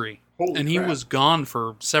surgery. Holy and he crap. was gone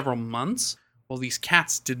for several months. Well, these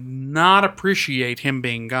cats did not appreciate him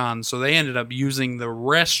being gone, so they ended up using the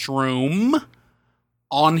restroom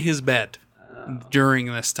on his bed during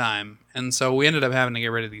this time. And so we ended up having to get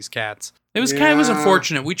rid of these cats. It was Yeah.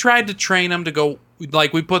 unfortunate. We tried to train them to go,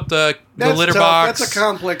 like we put the That's litter tough. box. That's a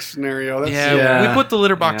complex scenario. That's, Yeah, we put the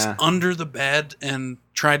litter box Yeah. under the bed and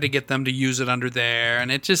tried to get them to use it under there,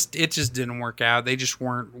 and it just didn't work out. They just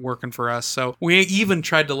weren't working for us. So we even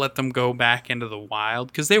tried to let them go back into the wild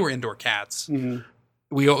because they were indoor cats. Mhm.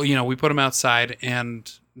 We put them outside, and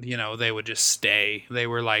they would just stay. They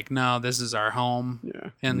were like, no, this is our home. Yeah.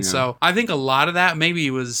 And Yeah. so I think a lot of that maybe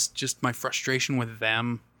was just my frustration with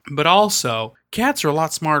them. But also, cats are a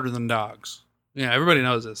lot smarter than dogs. Yeah, everybody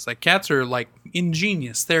knows this. Like, cats are, like,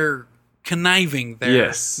 ingenious. They're conniving. They're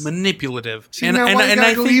Yes. manipulative. See, now why you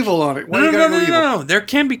gotta go evil on it? Why you gotta go evil? No. There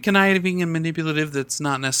can be conniving and manipulative that's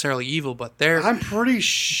not necessarily evil, but they're... I'm pretty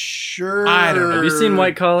sure. I don't know. Have you seen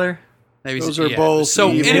White Collar? maybe Those yeah. are both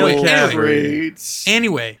So evil anyway, traits.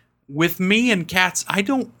 Anyway, with me and cats, I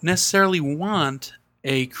don't necessarily want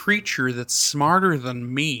a creature that's smarter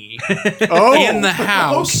than me Oh, in the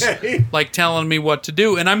house, Okay. like telling me what to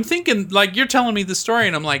do. And I'm thinking, like, you're telling me the story,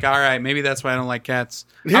 and I'm like, all right, maybe that's why I don't like cats.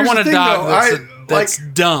 I Here's want the a thing, dog though. that's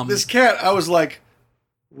like, dumb. This cat, I was like,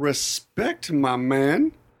 respect, my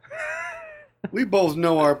man. We both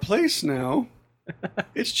know our place now.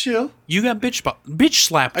 It's chill. You got bitch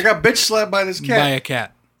slapped I got bitch slapped by this cat. by a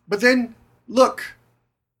cat. But then, look,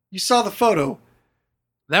 you saw the photo.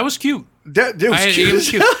 That was cute. That, it was It cute was as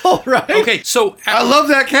cute. hell, right? Okay, so I love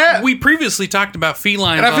that cat. we previously talked about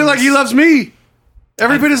felines, and I feel on like he this- loves me.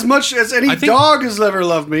 Every bit as much as any I think- dog has ever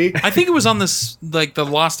loved me. I think it was on this, like, the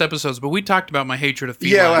lost episodes, but we talked about my hatred of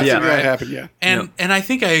felines. Yeah, well, Yeah. after that happened, yeah. And I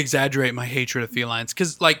think I exaggerate my hatred of felines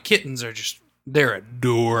because, like, kittens are just, they're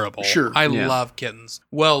adorable. Sure. I Yeah. love kittens.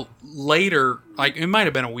 Well, later, like, it might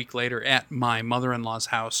have been a week later at my mother-in-law's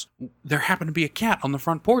house, there happened to be a cat on the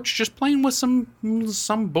front porch just playing with some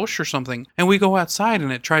bush or something. And we go outside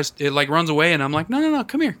and it like runs away, and I'm like, no,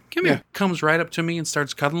 come here. Yeah. Comes right up to me and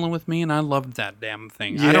starts cuddling with me, and I loved that damn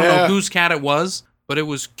thing. I don't know Yeah. whose cat it was, but it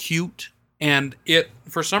was cute. And it,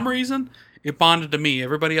 for some reason, it bonded to me.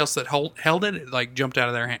 Everybody else that held it, like, jumped out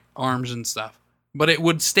of their arms and stuff. But it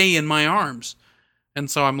would stay in my arms.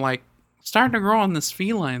 And so I'm like, starting to grow on this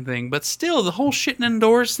feline thing. But still, the whole shitting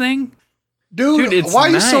indoors thing. Dude, it's why are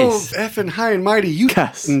you nice. so effing high and mighty? You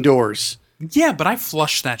Cuss. indoors. Yeah, but I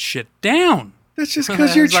flushed that shit down. That's just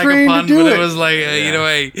because you're It's like a trained pun, to do but it. it was like,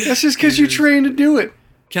 hey, That's just because you're trained to do it.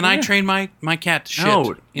 can I train my cat to shit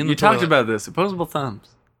No, in the you talked toilet? about this. Opposable thumbs.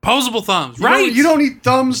 Posable thumbs, You right? don't- You don't need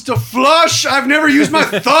thumbs to flush. I've never used my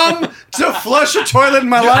thumb to flush a toilet in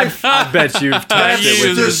my life. I bet you've touched it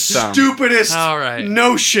with the your thumb. stupidest All right.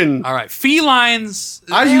 notion. All right, felines.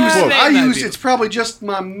 I eh, use they might use be- it's probably just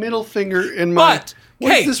my middle finger and my But,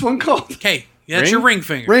 what's hey. this one called? Okay, that's Ring? your ring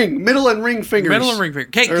finger. Ring, middle and ring fingers. Middle and ring finger.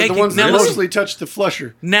 Okay, are the ones now that listen. mostly touch the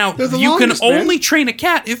flusher. Now, They're the you longest, can man. only train a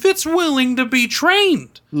cat if it's willing to be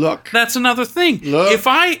trained. Look, That's another thing. Look. If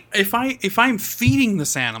I'm feeding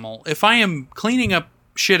this animal, if I am cleaning up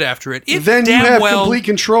shit after it, it then you damn have well complete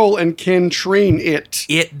control and can train it.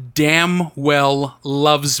 it damn well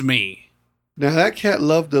loves me. Now that cat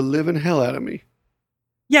loved the living hell out of me.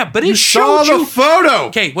 Yeah, but You it saw showed the you. photo.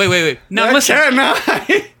 Okay, wait. Now that listen. cat and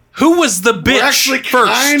I Who was the bitch were actually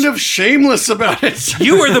first? kind of shameless about it.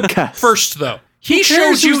 You were the Cuss. first, though. He Who showed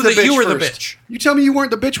cares you who's that you bitch were the first? bitch. You tell me you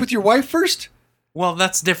weren't the bitch with your wife first? Well,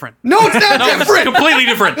 that's different. No, it's not No, it's different. completely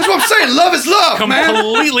different. That's what I'm saying. Love is love, man.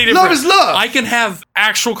 Completely different. Love is love. I can have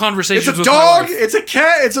actual conversations It's a with my dog. wife. It's a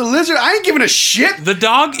cat. It's a lizard. I ain't giving a shit. The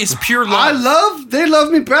dog is pure love. They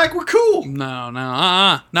love me back. We're cool. No.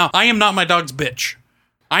 No, I am not my dog's bitch.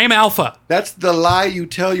 I am alpha. That's the lie you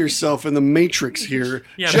tell yourself in the Matrix here.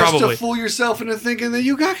 Yeah, just probably. to fool yourself into thinking that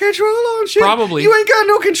you got control on shit. Probably. You ain't got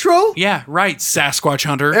no control. Yeah, right, Sasquatch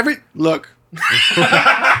hunter. Look,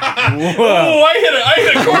 Oh, I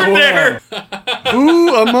hit a chord there.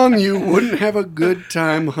 who among you wouldn't have a good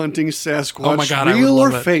time hunting Sasquatch? Oh my god, I would real or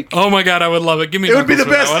love it. fake? Oh my god, I would love it. Give me. It would be Knuckles the for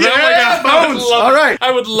that best. one. Yeah, oh my god, I would Bones. love All right.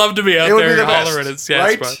 I would love to be out It would be there the best, hollering at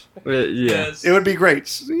right? Sasquatch. Yeah. It would be great.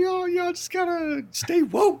 So, y'all just gotta stay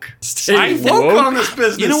woke. I Stay woke on this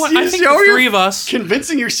business. You know what? You I just- think you're the three of us.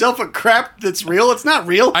 convincing yourself a crap that's real. It's not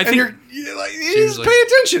real. I and think- you're Seriously. pay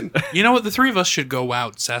attention. You know what? The three of us should go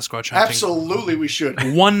out Sasquatch hunting Absolutely, we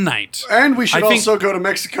should. one night. And we should I think- also go to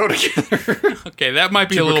Mexico together. Okay, that might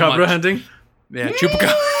be a little Chupacabra much. hunting. Yeah,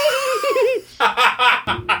 chupacabra.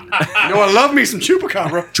 You know, I love me some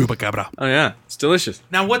chupacabra. Chupacabra. Oh yeah, it's delicious.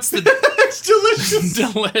 Now, what's the It's delicious.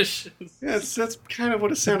 delicious? Yes, that's kind of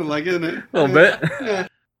what it sounded like, isn't it? A little bit.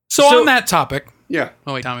 So on that topic. Yeah.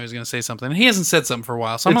 Oh wait, Tommy was going to say something. He hasn't said something for a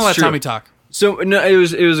while, so I'm going to let It's true. Tommy talk. So no, it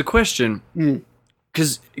was a question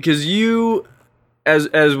because you, as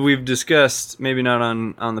we've discussed, maybe not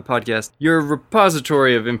on the podcast, you're a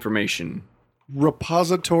repository of information.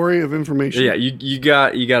 Repository of information. Yeah, you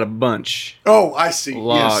got a bunch Oh, I see.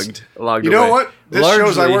 logged. You know away. what? This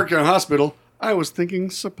shows I Largely- work in a hospital. I was thinking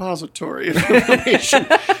suppository of information.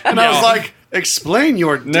 And I was like, explain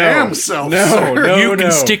your damn self, sir. You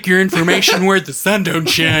can stick your information where the sun don't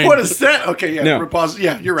shine. What is that? Okay, yeah. No.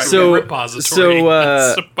 Yeah, you're right. So- yeah. repository?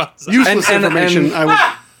 So, Suppository. Useless and- information. I would.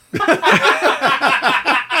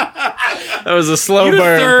 That was a slow You,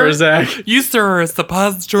 burn sir. for Zach. You, sir, are a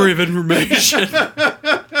suppository of information.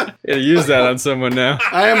 Yeah, use that on someone now.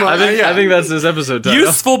 I am. I think that's this episode title.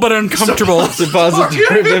 Useful but uncomfortable.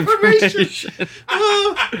 Repository of information. information.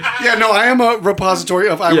 Yeah, no, I am a repository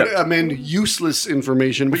of. I would Yeah. amend useless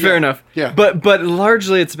information. But Fair yeah. enough. Yeah. But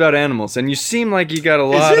largely it's about animals, and you seem like you got a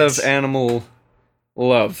lot it? of animal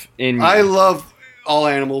love in you. I love all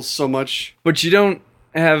animals so much. But you don't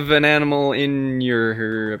have an animal in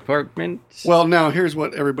your apartment. Well, now here's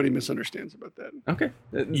what everybody misunderstands about that. Okay.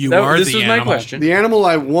 You are This the was my animal. question. The animal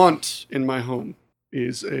I want in my home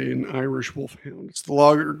is an Irish Wolfhound. It's the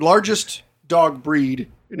largest dog breed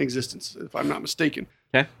in existence, if I'm not mistaken.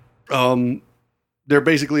 Okay. They're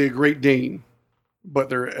basically a Great Dane, but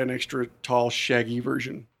they're an extra tall, shaggy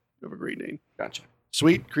version of a Great Dane. Gotcha.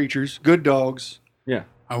 Sweet creatures, good dogs. Yeah.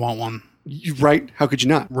 I want one. Right? How could you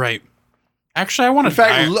not? Right. Actually, I want In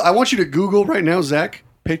fact, I want you to Google right now, Zach,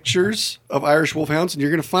 pictures of Irish Wolfhounds, and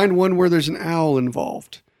you're going to find one where there's an owl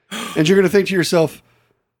involved. And you're going to think to yourself,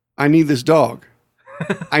 I need this dog.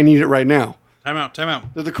 I need it right now. Time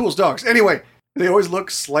out. They're the coolest dogs. Anyway, they always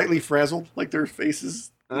look slightly frazzled, like their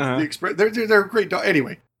faces. They're a great dog.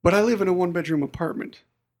 Anyway, but I live in a one-bedroom apartment.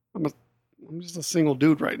 I'm just a single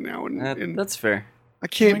dude right now, and That's fair. I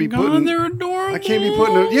can't be putting. they're adorable. I can't be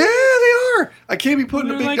putting. Yeah, they are. I can't be putting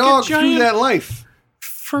a They're big like a dog through giant- that life.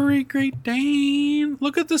 Furry Great Dane.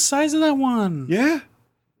 Look at the size of that one. Yeah.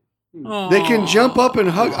 They can jump up and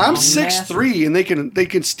hug. I'm 6'3", and they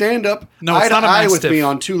can stand up No, it's eye to not a eye with Mastiff. me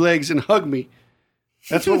on two legs and hug me.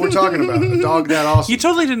 That's what we're talking about. A dog that awesome. You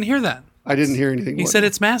totally didn't hear that. I didn't hear anything. He What? said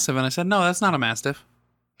it's massive, and I said, no, that's not a Mastiff.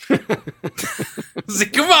 I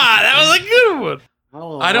said, come on, that was a good one.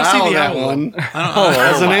 I'll I don't see allow the that owl. one I don't,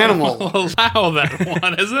 as an animal. I'll allow that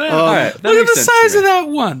one, isn't it? All right. that Look at makes the sense to size me. of that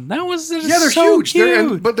one. That was Yeah, they're so huge.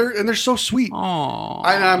 Cute. They're so sweet. Aw.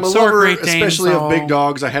 I'm a So are lover, Great Danes, especially of big though.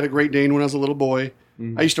 dogs. I had a Great Dane when I was a little boy.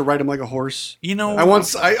 I used to ride him like a horse. You know, I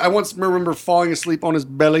once remember falling asleep on his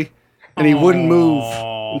belly, and he wouldn't move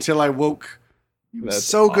Aw. until I woke. He was That's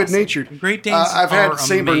so awesome. good natured. Great Danes I've had are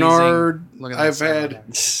Saint amazing. Bernard. Look at that I've Saint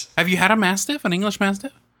had. Have you had a Mastiff, an English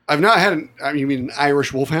Mastiff? I've not had an. I mean, you mean an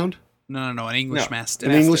Irish Wolfhound? No, an English No, Mastiff.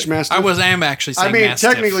 An English Mastiff. I am actually saying I mean,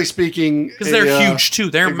 Mastiff. technically speaking, Because they're huge, too.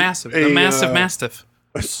 They're massive. The massive Mastiff.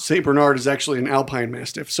 Saint Bernard is actually an Alpine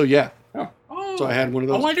Mastiff. So yeah. Oh, So I had one of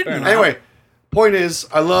those. I didn't know. Anyway, point is,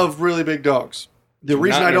 I love really big dogs. The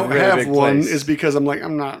reason Not I in a don't really have big one place. is because I'm like, I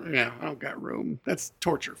don't got room. That's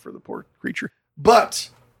torture for the poor creature. But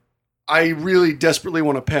I really desperately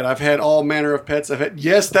want a pet. I've had all manner of pets.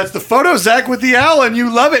 Yes, that's the photo, Zach, with the owl, and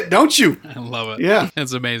you love it, don't you? I love it. Yeah.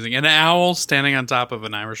 It's amazing. An owl standing on top of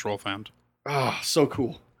an Irish Wolfhound. Ah, so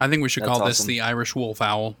cool. I think we should That's call this awesome. the Irish Wolf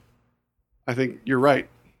Owl. I think you're right.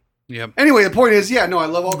 Yep. Anyway, the point is, yeah, no, I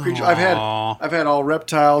love all creatures. Aw. I've had all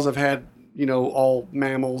reptiles. I've had, all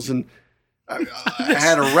mammals, and I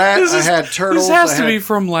had a rat. I had turtles. This has I to had- be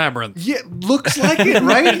from Labyrinth. Yeah, looks like it,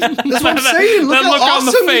 right? That's what I'm saying. Look that how look awesome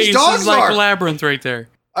on the face these dogs is like are. Labyrinth right there.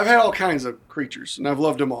 I've had all kinds of creatures, and I've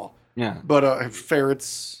loved them all. Yeah. But I have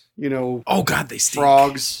ferrets, Oh God, they stink.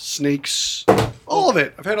 frogs, snakes, all of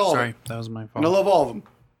it. I've had all of Sorry, it, that was my and I fault. love all of them.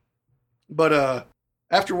 But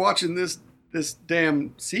after watching this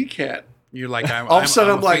damn sea cat, You're like, I'm, All of a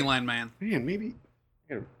sudden I'm I'm a like- feline man. man, maybe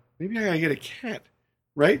I gotta get a cat,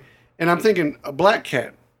 right? And I'm thinking a black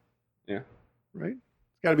cat. Yeah. Right?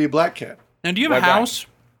 It's got to be a black cat. Now, do you have a Right back. house?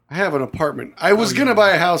 I have an apartment. I was gonna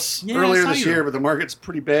buy a house Yeah, I earlier saw this you. year, but the market's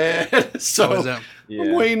pretty bad. Oh, So is that-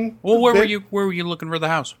 I'm waiting. Yeah. Well, a where bit. were you looking for the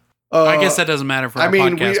house? I guess that doesn't matter for I our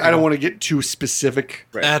mean, podcast. I don't want to get too specific.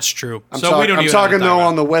 That's true. I'm, so we don't I'm even talking have to though talk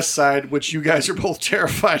on the west side, which you guys are both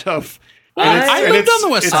terrified of. I lived on the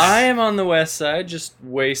west it's- side. I am on the west side, just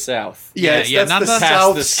way south. Yeah, Yeah, that's not the the- past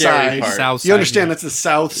south the scary side. part. South You understand side, that's the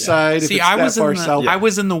south side. If See, it's I that was in far the south. I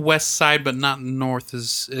was in the west side, but not north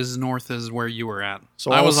as north as where you were at.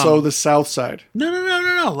 So I was also on, the south side.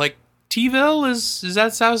 no. Like T-ville is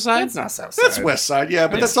that south side? That's not south side. That's west side, yeah,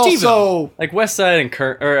 but It's that's also Like west side and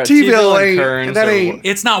Kern, or T-ville and ain't- Kearns. that or- ain't-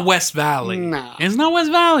 It's not West Valley. Nah. It's not West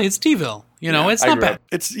Valley. It's T-ville. You know, it's I not grew bad. up.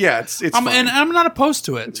 it's I'm, fine. and I'm not opposed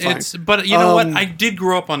to it. It's fine. But you know what? Um, I did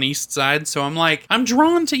grow up on East Side, so I'm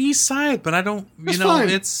drawn to East Side, but I don't. That's You know, fine.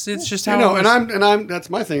 it's just You how. know, it and was. I'm that's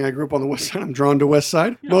my thing. I grew up on the west side. I'm drawn to west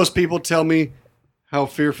side. Most people tell me how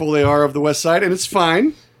fearful they are of the west side, and it's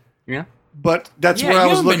fine. Yeah. But that's Yeah, where I you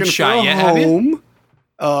was haven't been looking for shot a yet, have you? home.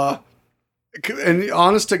 And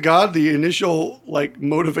honest to God, the initial like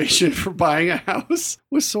motivation for buying a house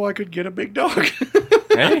was so I could get a big dog.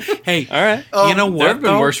 Hey, Hey, all right. you know There what? have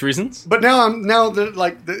been though? worse reasons. But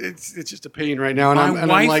it's just a pain right now, and My I'm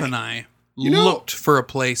wife like, and I know- looked for a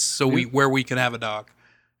place where we could have a dog,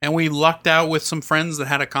 and we lucked out with some friends that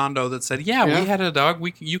had a condo that said, "Yeah, Yeah. we had a dog.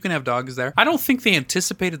 You can have dogs there." I don't think they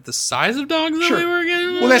anticipated the size of dogs that Sure. we were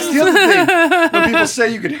getting. well, that's the other thing. When people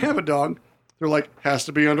say you can have a dog, they're like, has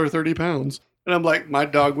to be under 30 pounds. And I'm like, my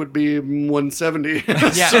dog would be 170.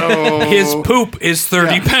 Yeah, So, his poop is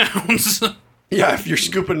 30 Yeah. pounds. yeah, if you're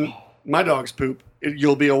scooping my dog's poop,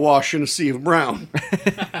 you'll be awash in a sea of brown.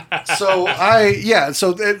 So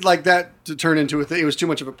like that to turn into a thing, it was too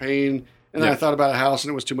much of a pain. And then Yeah. I thought about a house,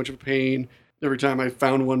 and it was too much of a pain. Every time I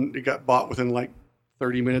found one, it got bought within like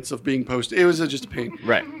 30 minutes of being posted. It was just a pain.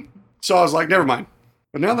 Right. So I was like, never mind.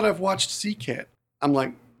 But now that I've watched Sea Cat, I'm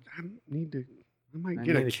like, I might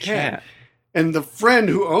get a need a cat. cat. And the friend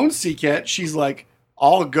who owns Sea Cat, she's like,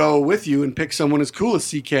 I'll go with you and pick someone as cool as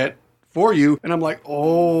Sea Cat for you. And I'm like,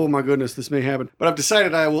 oh my goodness, this may happen. But I've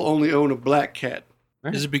decided I will only own a black cat.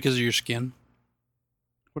 Is it because of your skin?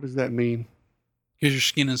 What does that mean? Because your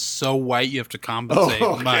skin is so white, you have to compensate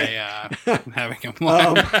Oh, okay. by having a Um,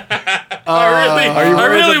 I Are you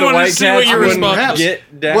worried really that the wanted white to see what cats your wouldn't response was.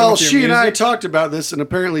 get down Well, with your she and I music? talked about this, and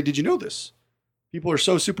apparently, did you know this? People are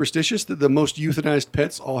so superstitious that the most euthanized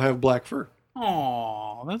pets all have black fur.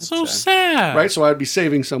 Oh, that's so sad. sad. Right? So I'd be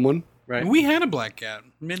saving someone Right. We had a black cat,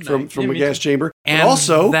 Midnight. from Yeah, a me gas chamber. and But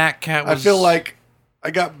also, that cat I was... feel like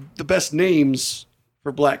I got the best names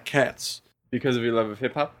for black cats. Because of your love of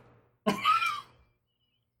hip hop?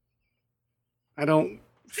 I don't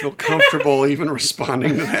feel comfortable even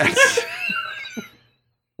responding to that.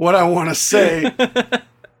 What I want to say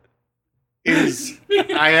is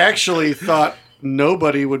I actually thought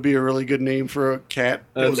nobody would be a really good name for a cat.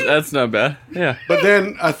 That's not bad. Yeah. But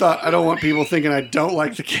then I thought I don't want people thinking I don't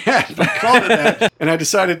like the cat. I called it that, and I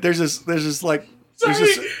decided there's this like there's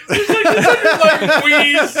this. like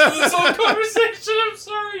wheeze this whole conversation. I'm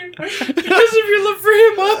sorry. Because of your love for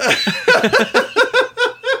hip hop.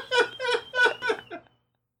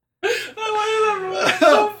 That's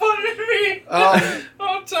so funny to me.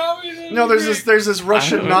 Oh, Tommy. No, there's this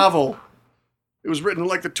Russian novel. It was written in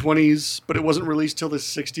like the 20s, but it wasn't released till the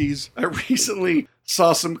 60s. I recently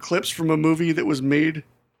saw some clips from a movie that was made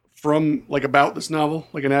from like about this novel,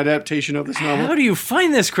 like an adaptation of this novel. How do you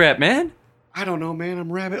find this crap, man? I don't know, man.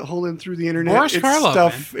 I'm rabbit holing through the internet. Boris It's Karloff,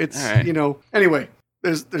 stuff. It's All right. you know. Anyway,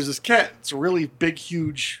 there's this cat. It's a really big,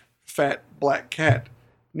 huge, fat black cat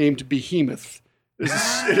named Behemoth.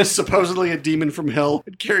 It is supposedly a demon from hell.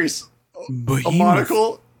 It carries a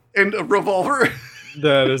monocle and a revolver.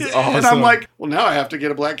 That is awesome. And I'm like, well, now I have to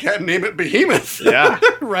get a black cat and name it Behemoth. Yeah.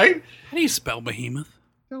 Right? How do you spell behemoth?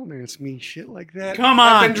 Don't ask me shit like that. Come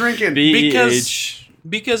I've on. been drinking.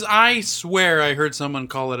 Because I swear I heard someone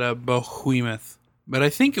call it a behemoth, but I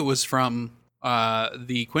think it was from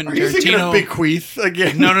the Quentin Are you thinking of Tarantino. Bequeath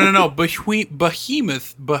again? No. Behemoth.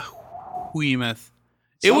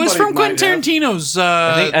 It was Somebody from might Quentin have. Tarantino's.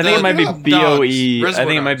 I think it might be Yeah. BOE. I Reservoir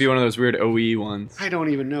think it might Dogs. be one of those weird OE ones. I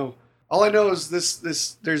don't even know. All I know is this.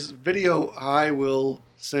 There's video. I will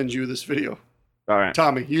send you this video, All right.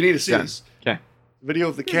 Tommy. You need to see Yeah. this Okay. video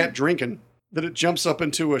of the cat drinking. That it jumps up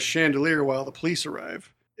into a chandelier while the police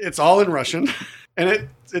arrive. It's all in Russian, and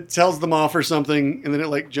it tells them off or something, and then it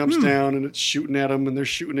like jumps down and it's shooting at them, and they're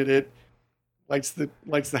shooting at it. Lights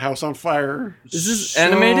the house on fire. Is this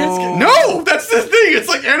animated? No, that's the thing. It's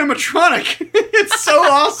like animatronic. It's so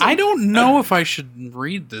awesome. I don't know if I should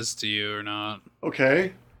read this to you or not.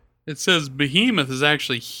 Okay, It says behemoth is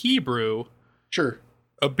actually Hebrew, sure.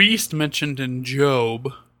 a beast mentioned in Job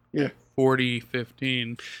Yeah.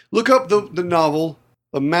 40:15. Look up the novel,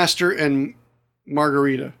 The Master and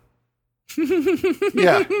Margarita.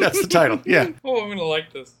 Yeah, that's the title. Yeah. Oh, I'm gonna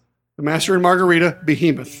like this. The Master and Margarita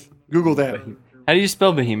Behemoth. Google that. How do you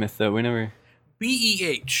spell behemoth though? We never.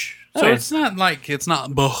 BEH. Oh, So yeah. it's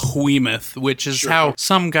not behemoth, which is Sure. how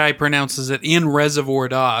some guy pronounces it in Reservoir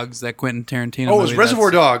Dogs, that Quentin Tarantino Oh, it was movie.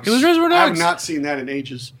 Reservoir Dogs. It was Reservoir I have Dogs. not seen that in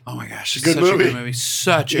ages. Oh my gosh, it's good such movie. a good movie.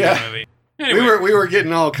 Such a Yeah. good movie. Anyway, We were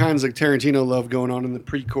getting all kinds of Tarantino love going on in the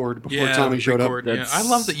pre-chord before Tommy the showed up. pre-chord, yeah. That's- I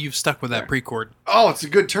love that you've stuck with that pre-chord. Oh, it's a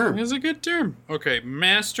good term. It's a good term. Okay,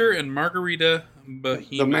 Master and Margarita Behemoth.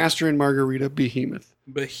 The Master and Margarita Behemoth.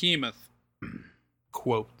 Behemoth.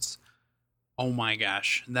 Quotes. Oh my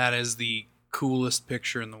gosh, that is the coolest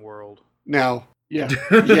picture in the world. Now, yeah.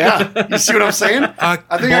 Yeah. You see what I'm saying? I think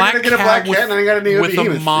I'm going to get a black cat and I got to name it with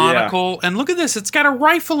Behemoth. a monocle. And look at this, it's got a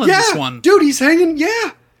rifle in Yeah, this one. dude, he's hanging.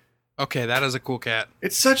 Yeah. Okay, that is a cool cat.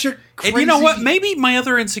 It's such a crazy... And you know what? Maybe my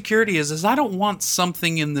other insecurity is I don't want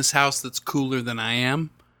something in this house that's cooler than I am.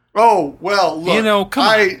 Oh, well, look. You know, come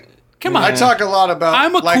on. Come on. I talk a lot about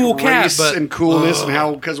I'm a like, cool cat, race but- and coolness and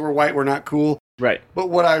how because we're white we're not cool. Right. But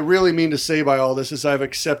what I really mean to say by all this is I've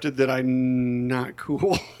accepted that I'm not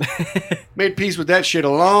cool. Made peace with that shit a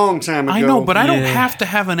long time ago. I know, but I don't Yeah. have to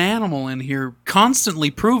have an animal in here constantly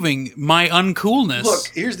proving my uncoolness. Look,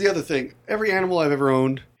 here's the other thing. Every animal I've ever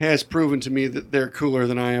owned has proven to me that they're cooler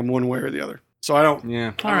than I am one way or the other. So I don't,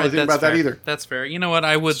 Yeah. I don't really think about fair. that either. That's fair. You know what?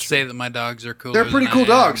 I would say that my dogs are cooler. They're pretty than cool I am.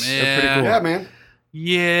 dogs. Yeah. They're pretty cool. Yeah, man.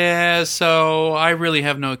 Yeah, so I really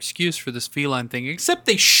have no excuse for this feline thing, except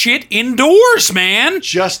they shit indoors, man.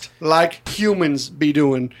 Just like humans be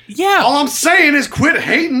doing. Yeah, All I'm saying is quit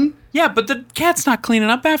hating. yeah, but the cat's not cleaning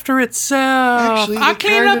up after itself. Actually, I they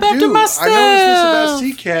clean up kinda after do. myself. I noticed this about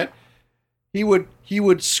Sea Cat. He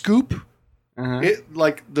would scoop Uh-huh. it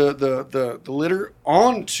like the litter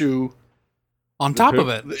onto On top of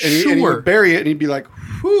it, and he sure. would bury it and he'd be like,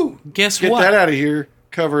 whew, Guess get what? that out of here,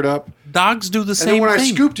 covered up. Dogs do the And same then when I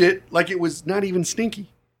thing. scooped it, like it was not even stinky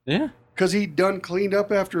Yeah. because he'd done cleaned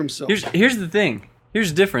up after himself. Here's the thing. Here's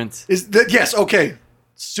the difference. Is that yes? Okay,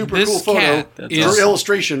 super This cool photo cat or is-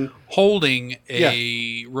 illustration. Holding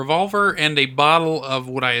a revolver and a bottle of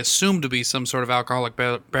what I assume to be some sort of alcoholic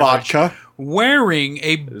beverage. Vodka. Wearing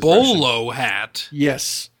a bolo hat.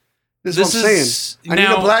 Yes. This This is what I'm is- saying. I need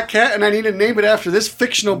now- a black cat, and I need to name it after this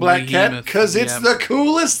fictional black cat Behemoth, because it's yeah. the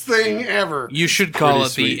coolest thing ever. You should call Pretty it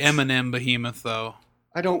sweet. the M&M Behemoth, though.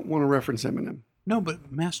 I don't want to reference Eminem. No,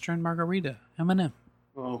 but Master and Margarita, M&M.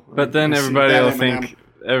 Oh, But then I see everybody that will Eminem.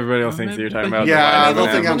 think that you're talking about. Yeah, the they'll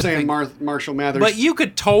white think I'm M&M. saying Marshall Mathers. But you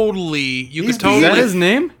could totally, He's Is that his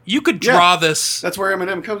name? you could Yeah. draw this. That's where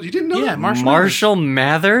Eminem comes. You didn't know Yeah, that? Marshall.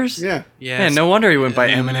 Mathers? Yeah. Yeah, Yeah, no wonder he went by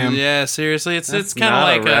Eminem. Yeah, seriously, it's That's kind of not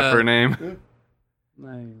like a rapper name.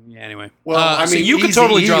 Yeah, anyway. Well, I mean, so you could Eazy-E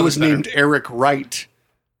totally draw was this better. named Eric Wright.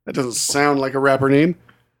 That doesn't sound like a rapper name,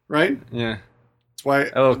 right? Yeah. That's why.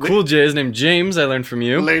 Oh, Cool J is named James. I learned from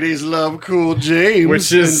you, Ladies love Cool James,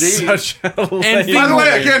 which is indeed. such a. lame By the way,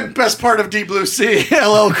 name. again, best part of Deep Blue Sea,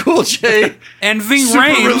 LL Cool J, And Ving super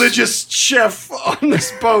Rhames. religious chef on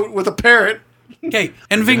this boat with a parrot. Okay,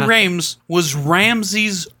 and Ving Rhames was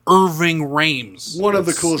Ramses Irving Rhames. One of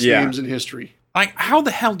the coolest yeah. names in history. Like, how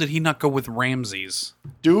the hell did he not go with Ramses?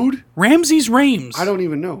 Dude, Ramses Rhames. I don't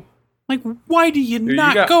even know. Like, why do you you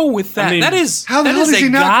not got- go with that? I mean, that is How the that hell is does a he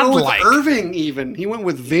not go with godlike. Irving even? He went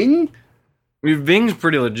with Ving? I mean, Ving's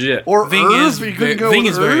pretty legit. Or Ving Irv? is You couldn't ve- go Ving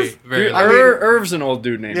with is very Irv? very. I mean- Irv's an old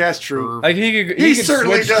dude name. Yeah, it's true. Like he could He could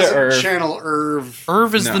certainly switch to Irv. doesn't channel Irv.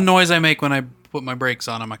 Irv is No. the noise I make when I put my brakes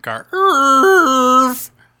on my car.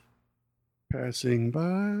 Irv. Passing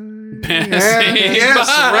by. Passing And yes,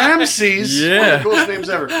 by. Ramses. One of Yeah. the coolest names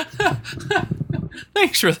ever.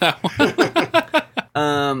 Thanks for that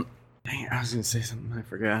one. Dang it, I was gonna say something I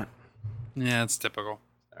forgot. Yeah, it's typical.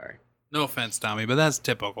 Sorry. No offense, Tommy, but that's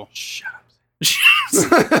typical. Shut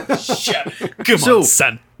up. Shut up. Come So, on,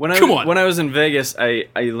 son. When Come on. when I was in Vegas, I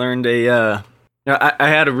learned I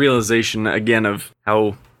had a realization again of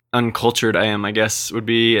how uncultured I am. I guess would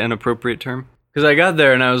be an appropriate term. Because I got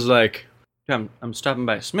there and I was like, I'm stopping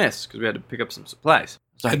by Smith's because we had to pick up some supplies.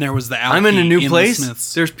 It's like, And there was the I'm in a Alki new the place.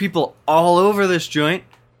 Smiths. There's people all over this joint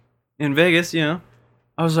in Vegas. You know,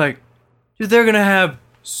 I was like, dude, they're gonna have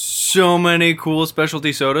so many cool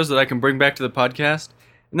specialty sodas that I can bring back to the podcast.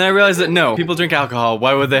 And then I realized that no, people drink alcohol.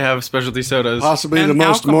 Why would they have specialty sodas? Possibly And the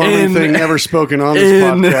most alcohol. Mormon In- thing ever spoken on this in-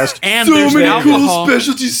 podcast. And so there's many alcohol. cool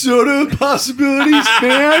specialty soda possibilities,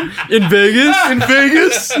 man. In Vegas? In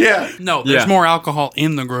Vegas? Yeah. No, there's Yeah. more alcohol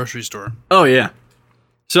in the grocery store. Oh yeah.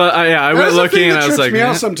 So I went That's the looking thing and that I was trips like, me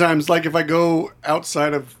out "Eh." sometimes. Like if I go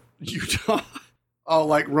outside of Utah, I'll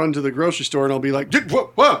like run to the grocery store and I'll be like, "Dude,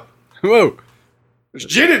 whoa, whoa, whoa. There's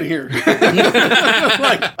gin in here.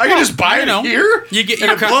 Like, I can just buy it here? You get and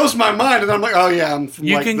your it blows my mind. And I'm like, oh, yeah, I'm from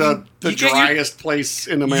You like can- the you get your- driest place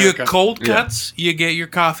in America. You cold cuts, you get your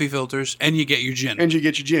coffee filters, and you get your gin. And you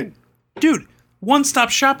get your gin. Dude, one-stop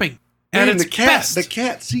shopping. And And it's the cat,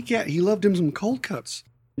 best. Sea Cat, he loved him some cold cuts.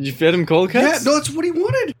 You fed him cold Yeah, cuts? no, that's what he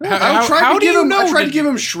wanted. How- I tried how to do give you him. know? I tried to Did give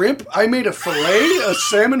him shrimp. I made a fillet, a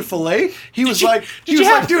salmon fillet. He was you- like, did you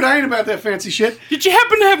have- dude, I ain't about that fancy shit. Did you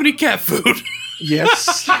happen to have any cat food?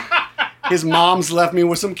 Yes, his mom's left me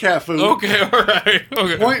with some cat food. Okay, all right.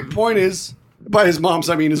 Okay. Point is, by his mom's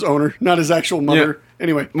I mean his owner, not his actual mother.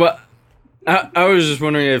 Anyway, Well, I was just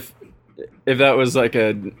wondering if that was like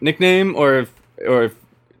a nickname or if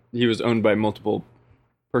he was owned by multiple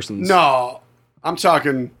persons. no, I'm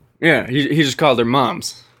talking. Yeah, he just called her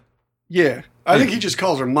moms. Yeah, I think he just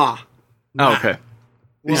calls her Ma. Oh, okay.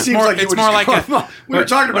 He seems more- like he it's would more just like call a- her Ma. We were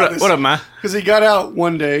talking about this What up, ma? because he got out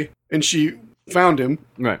one day and she found him.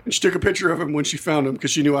 Right. And she took a picture of him when she found him because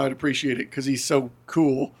she knew I would appreciate it because he's so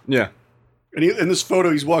cool. Yeah. And in this photo,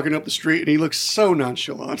 he's walking up the street and he looks so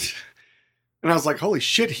nonchalant. And I was like, holy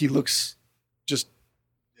shit, he looks just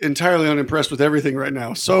entirely unimpressed with everything right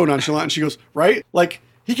now. So nonchalant. And she goes, right? Like,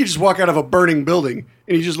 he could just walk out of a burning building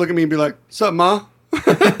and he just look at me and be like, sup, Ma?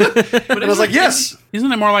 And I was like, yes. Isn't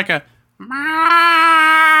it more like a...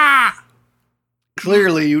 "Ma"?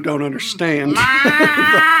 Clearly, you don't understand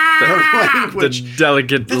the language. The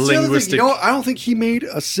delicate That's the other thing. linguistic. You know, I don't think he made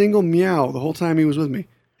a single meow the whole time he was with me.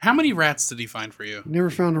 How many rats did he find for you? Never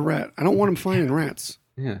found a rat. I don't want him finding rats.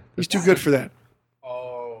 Yeah. He's too good for that.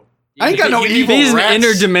 Oh. I ain't got no If evil he's an rats.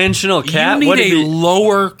 interdimensional cat, you what need if a he...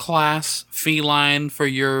 lower class feline for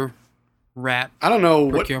your rat. I don't know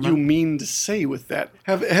what Procurement. you mean to say with that.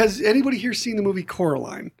 Has anybody here seen the movie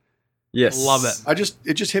Coraline? Yes. Love it.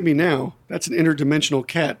 It just hit me now. That's an interdimensional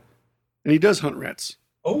cat, and he does hunt rats.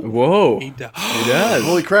 Whoa. He does. He does.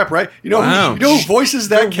 Holy crap! Right? You know, Wow. you know who voices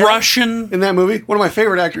that cat Russian. in that movie? One of my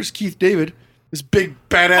favorite actors, Keith David, this big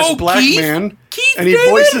badass Oh, black Keith? man, Keith and he David?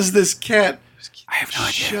 voices this cat. I have no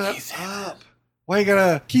idea. Shut up! Why you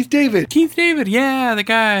gotta Keith David? Keith David, yeah, the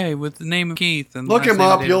guy with the name of Keith. And Look last him name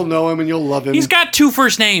of up. David. You'll know him and you'll love him. He's got 2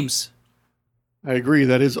 first names. I agree.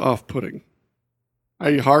 That is off-putting.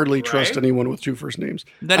 I hardly trust Right? anyone with 2 first names.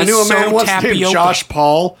 That I is knew a man so once named tapioca. Josh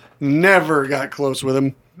Paul. Never got close with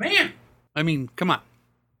him. Man. I mean, come on.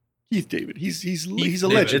 Keith David. He's a David.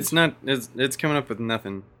 legend. It's not. It's coming up with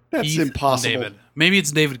nothing. That's Keith impossible. David. Maybe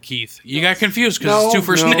it's David Keith. You got confused because it's 2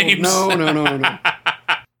 first names. No.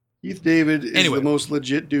 Keith David is Anyway. the most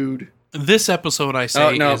legit dude. This episode, I say,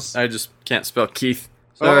 Oh no, is... I just can't spell Keith.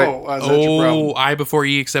 Sorry. Oh, is that your problem? I before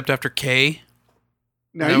E except after K.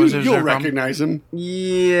 Now that was his you'll problem. recognize him.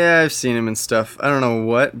 Yeah, I've seen him in stuff. I don't know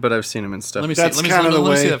what, but I've seen him in stuff. Let me see. That's Let me kinda see, the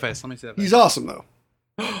let me see way- that face. Let me see that face. He's awesome though.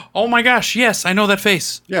 Oh my gosh! Yes, I know that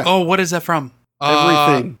face. Yeah. Oh, what is that from?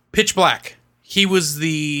 Everything. Pitch Black. He was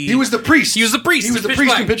the. He was the priest. He was the priest. He was in the Pitch priest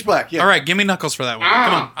Black. in Pitch Black. Yeah. All right, give me knuckles for that one.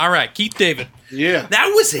 Come on. All right, Keith David. Yeah.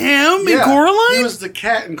 That was him in Yeah. Coraline. He was the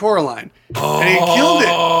cat in Coraline. And he killed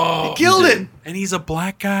it. He killed it. And he's a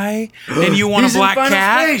black guy, and you want He's a black in Final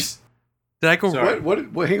cat. Space. Did I go? Sorry.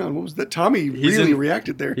 What? Hang on. What was that? Tommy He's really in-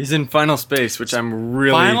 reacted there. He's in Final Space, which I'm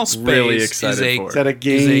really, Final Space really is excited a- for. Is that a Is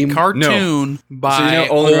game? a cartoon by So you know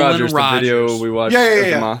Olin Rogers, the video we watched Yeah, yeah, of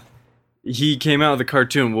yeah. the moth? He came out with a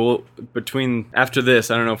cartoon. We'll after this,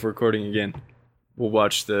 I don't know if we're recording again. We'll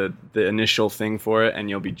watch the initial thing for it, and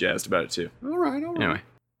you'll be jazzed about it too. All right. All right.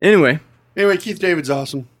 Anyway, Anyway, Keith David's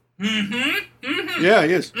awesome. Mm-hmm. Yeah,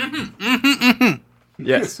 he is.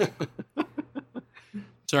 yes.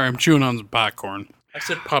 Sorry, I'm chewing on some popcorn. I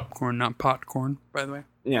said popcorn, not potcorn, by the way.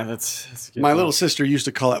 Yeah, that's good. My little sister used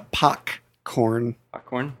to call it popcorn.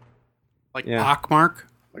 popcorn. Like Yeah. pockmark,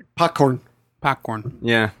 Like popcorn. popcorn,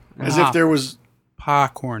 Yeah, As if there was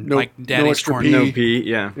popcorn, No- like no daddy's extra corn. P. no P.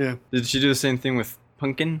 Yeah. Yeah. Did she do the same thing with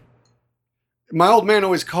pumpkin? My old man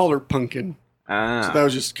always called her Pumpkin. Ah, So that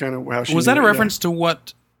was just kind of how she Was that a knew it, yeah. reference to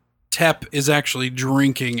what Tep is actually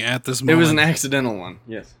drinking at this it moment? was an accidental one.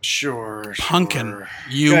 Yes. Sure. pumpkin. sure.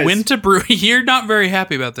 You Guys. went to brew. You're not very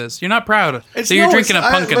happy about this. You're not proud. So you're no, drinking a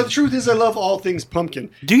it's- pumpkin. But the truth is, I love all things pumpkin.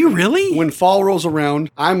 Do you really? When fall rolls around,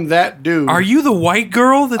 I'm that dude. Are you the white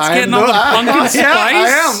girl that's I getting am all the the- pumpkin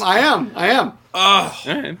Yeah, spice? I am. Ugh. All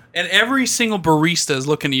right. And every single barista is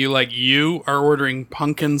looking at you like you are ordering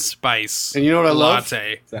pumpkin spice. And you know what I love?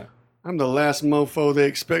 latte. I'm the last mofo they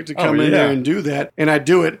expect to come Oh, in yeah. there and do that. And I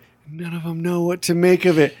do it. None of them know what to make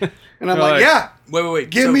of it. And I'm like, Like, yeah, Wait.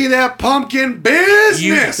 give So me that pumpkin you,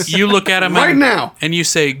 business. you look at him right and, now. and you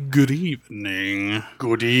say, "Good evening.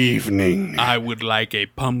 Good evening. I would like a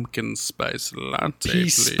pumpkin spice latte, Pea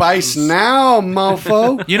please." spice now,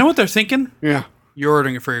 mofo. You know what they're thinking? Yeah. You're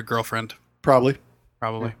ordering it for your girlfriend, Probably.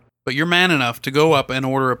 probably. But you're man enough to go up and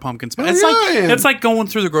order a pumpkin spice. Hell It's yeah, like I am. it's like going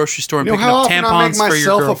through the grocery store and You know picking how up often I tampons make for your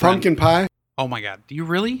myself a girlfriend. pumpkin pie? Oh my god, do you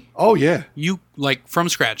really? Oh, yeah. You like from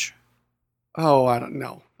scratch? Oh, I don't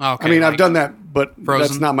know. Okay, I mean, I've like, done that, but Frozen?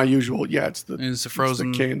 that's not my usual. Yeah, it's the Is the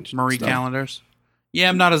frozen canned Marie stuff. calendars? Yeah,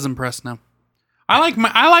 I'm not as impressed now. I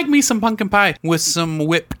like me some pumpkin pie with some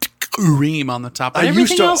whipped cream on the top. But I used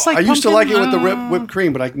everything to else, like I used to pumpkin, like it with the whipped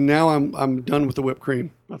cream, but now I'm done with the whipped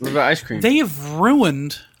cream. What about ice cream? They have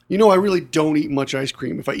ruined. You know, I really don't eat much ice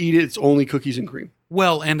cream. If I eat it, it's only cookies and cream.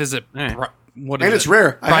 Well, and is it? Yeah. What is And it? it's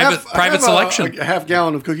rare. Private I have selection. a half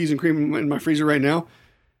gallon of cookies and cream in my freezer right now.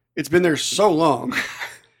 It's been there so long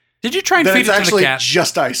Did you try and that feed it's it to the actually cat?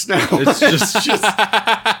 just ice now. It's just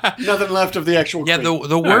nothing left of the actual Yeah, cream.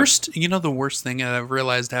 the worst, the worst thing I've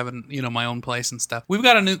realized having, my own place and stuff. We've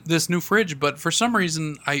got this new fridge, but for some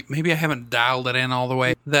reason, I haven't dialed it in all the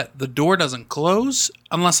way that the door doesn't close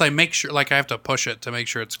unless I make sure, like I have to push it to make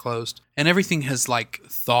sure it's closed. And everything has like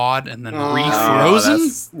thawed and then Oh, refrozen.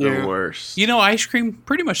 that's the Yeah. worst. Ice cream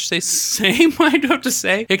pretty much stays the same, I'd have to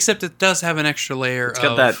say, except it does have an extra layer It's of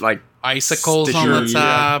got that like icicles on the sticky,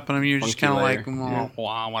 top, and you're just funky kind of layer. like,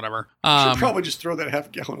 wow, whatever. I should probably just throw that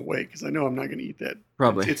half gallon away because I know I'm not going to eat that.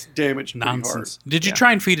 probably. It's damaged pretty Nonsense. Did you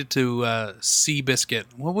try and feed it to Seabiscuit?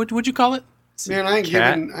 What would you call it? hard. Man,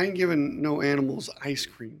 I ain't giving no animals ice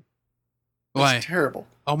cream. That's Why? terrible.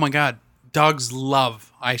 Oh my god, dogs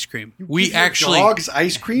love ice cream. We Give your actually, dogs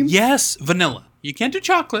ice cream. yes, vanilla. You can't do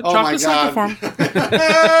chocolate. Oh my Chocolate's not good god. for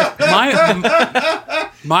 'em.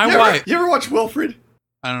 My wife. You ever watch Wilfred?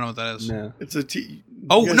 I don't know what that is. No. It's a T.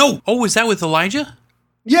 Oh you guys- no! Oh, is that with Elijah?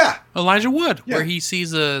 Yeah. Elijah Wood, Yeah. where he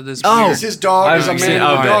sees this. Oh. weird- Because his dog I've is a man seen- in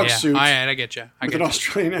a okay. dog yeah. suit All right, I get you. I with get an you.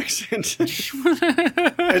 Australian accent.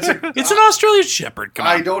 It's an Australian Shepherd. Come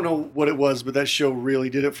on. I don't know what it was, but that show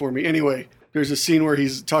really did it for me. Anyway, there's a scene where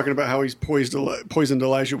he's talking about how he's poisoned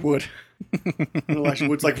Elijah Wood. And Elijah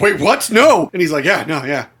Wood's like, wait, what? No. And he's like,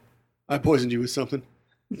 yeah. I poisoned you with something.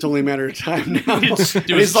 It's only a matter of time now. And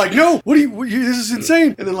he's like, no, what are you, this is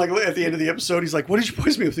insane. And then like at the end of the episode, he's like, what did you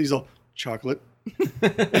poison me with? He's all, chocolate.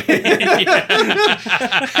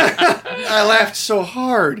 I laughed so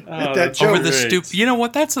hard at that joke. Over the Great. stoop. You know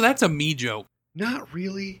what? That's a me joke. Not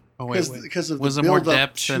really. Oh wait, Because of was the it more build-up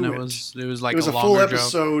depth to and it. it was like It was a a full longer joke?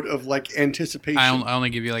 episode of like anticipation. I only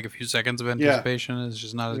give you like a few seconds of anticipation. It's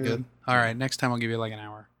just not as Yeah. good. All right, next time I'll give you like an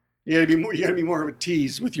hour. You gotta be more of a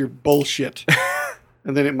tease with your bullshit,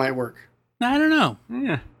 and then it might work. I don't know.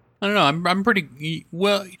 Yeah. I don't know. I'm pretty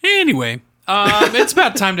well. Anyway, it's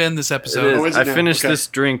about time to end this It episode. Oh, is. is it I now? finished Okay. this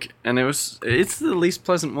drink, and it's the least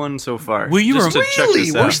pleasant one so far. Will you Just to check Really?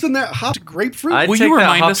 this out. Worse than that hot grapefruit? I'd Will take you that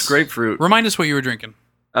remind hopped us- grapefruit. Remind us what you were drinking.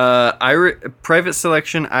 Private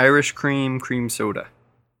Selection Irish cream soda.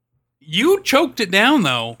 You choked it down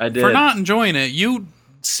though. I did. For not enjoying it. You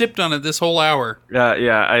sipped on it this whole hour.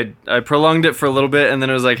 Yeah. I prolonged it for a little bit, and then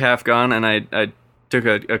it was like half gone, and I took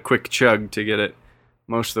a quick chug to get it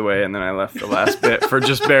most of the way, and then I left the last bit for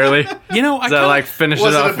just barely. You know, I So I like finished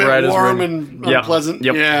Was it it a off bit right as warm we're and Yep. unpleasant?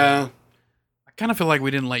 Yep. Yeah. kind of feel like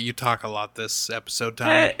we didn't let you talk a lot this episode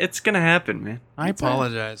time. It's gonna happen, man. I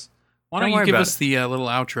apologize. Why Don't don't you worry give about us the little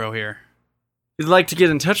outro here? If you'd like to get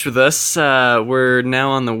in touch with us, we're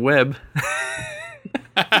now on the web.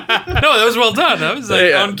 No, that was well done. That was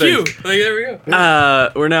like Yeah, on cue. thanks. Like, there we go.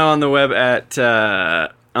 We're now on the web at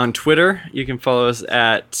on Twitter. You can follow us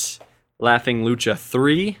at Laughing Lucha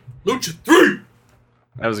 3. Lucha 3.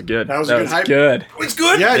 That was good. That was a good hype. good. It's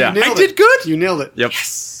good. Yeah, Yeah. you nailed I it. did good. You nailed it. Yep.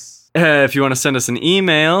 If you want to send us an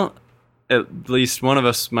email, at least one of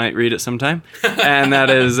us might read it sometime. And that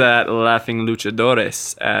is at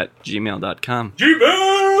laughingluchadores@gmail.com.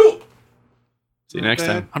 Gmail. See you next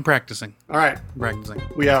Okay. time. I'm practicing. All right. I'm practicing.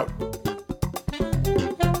 We out.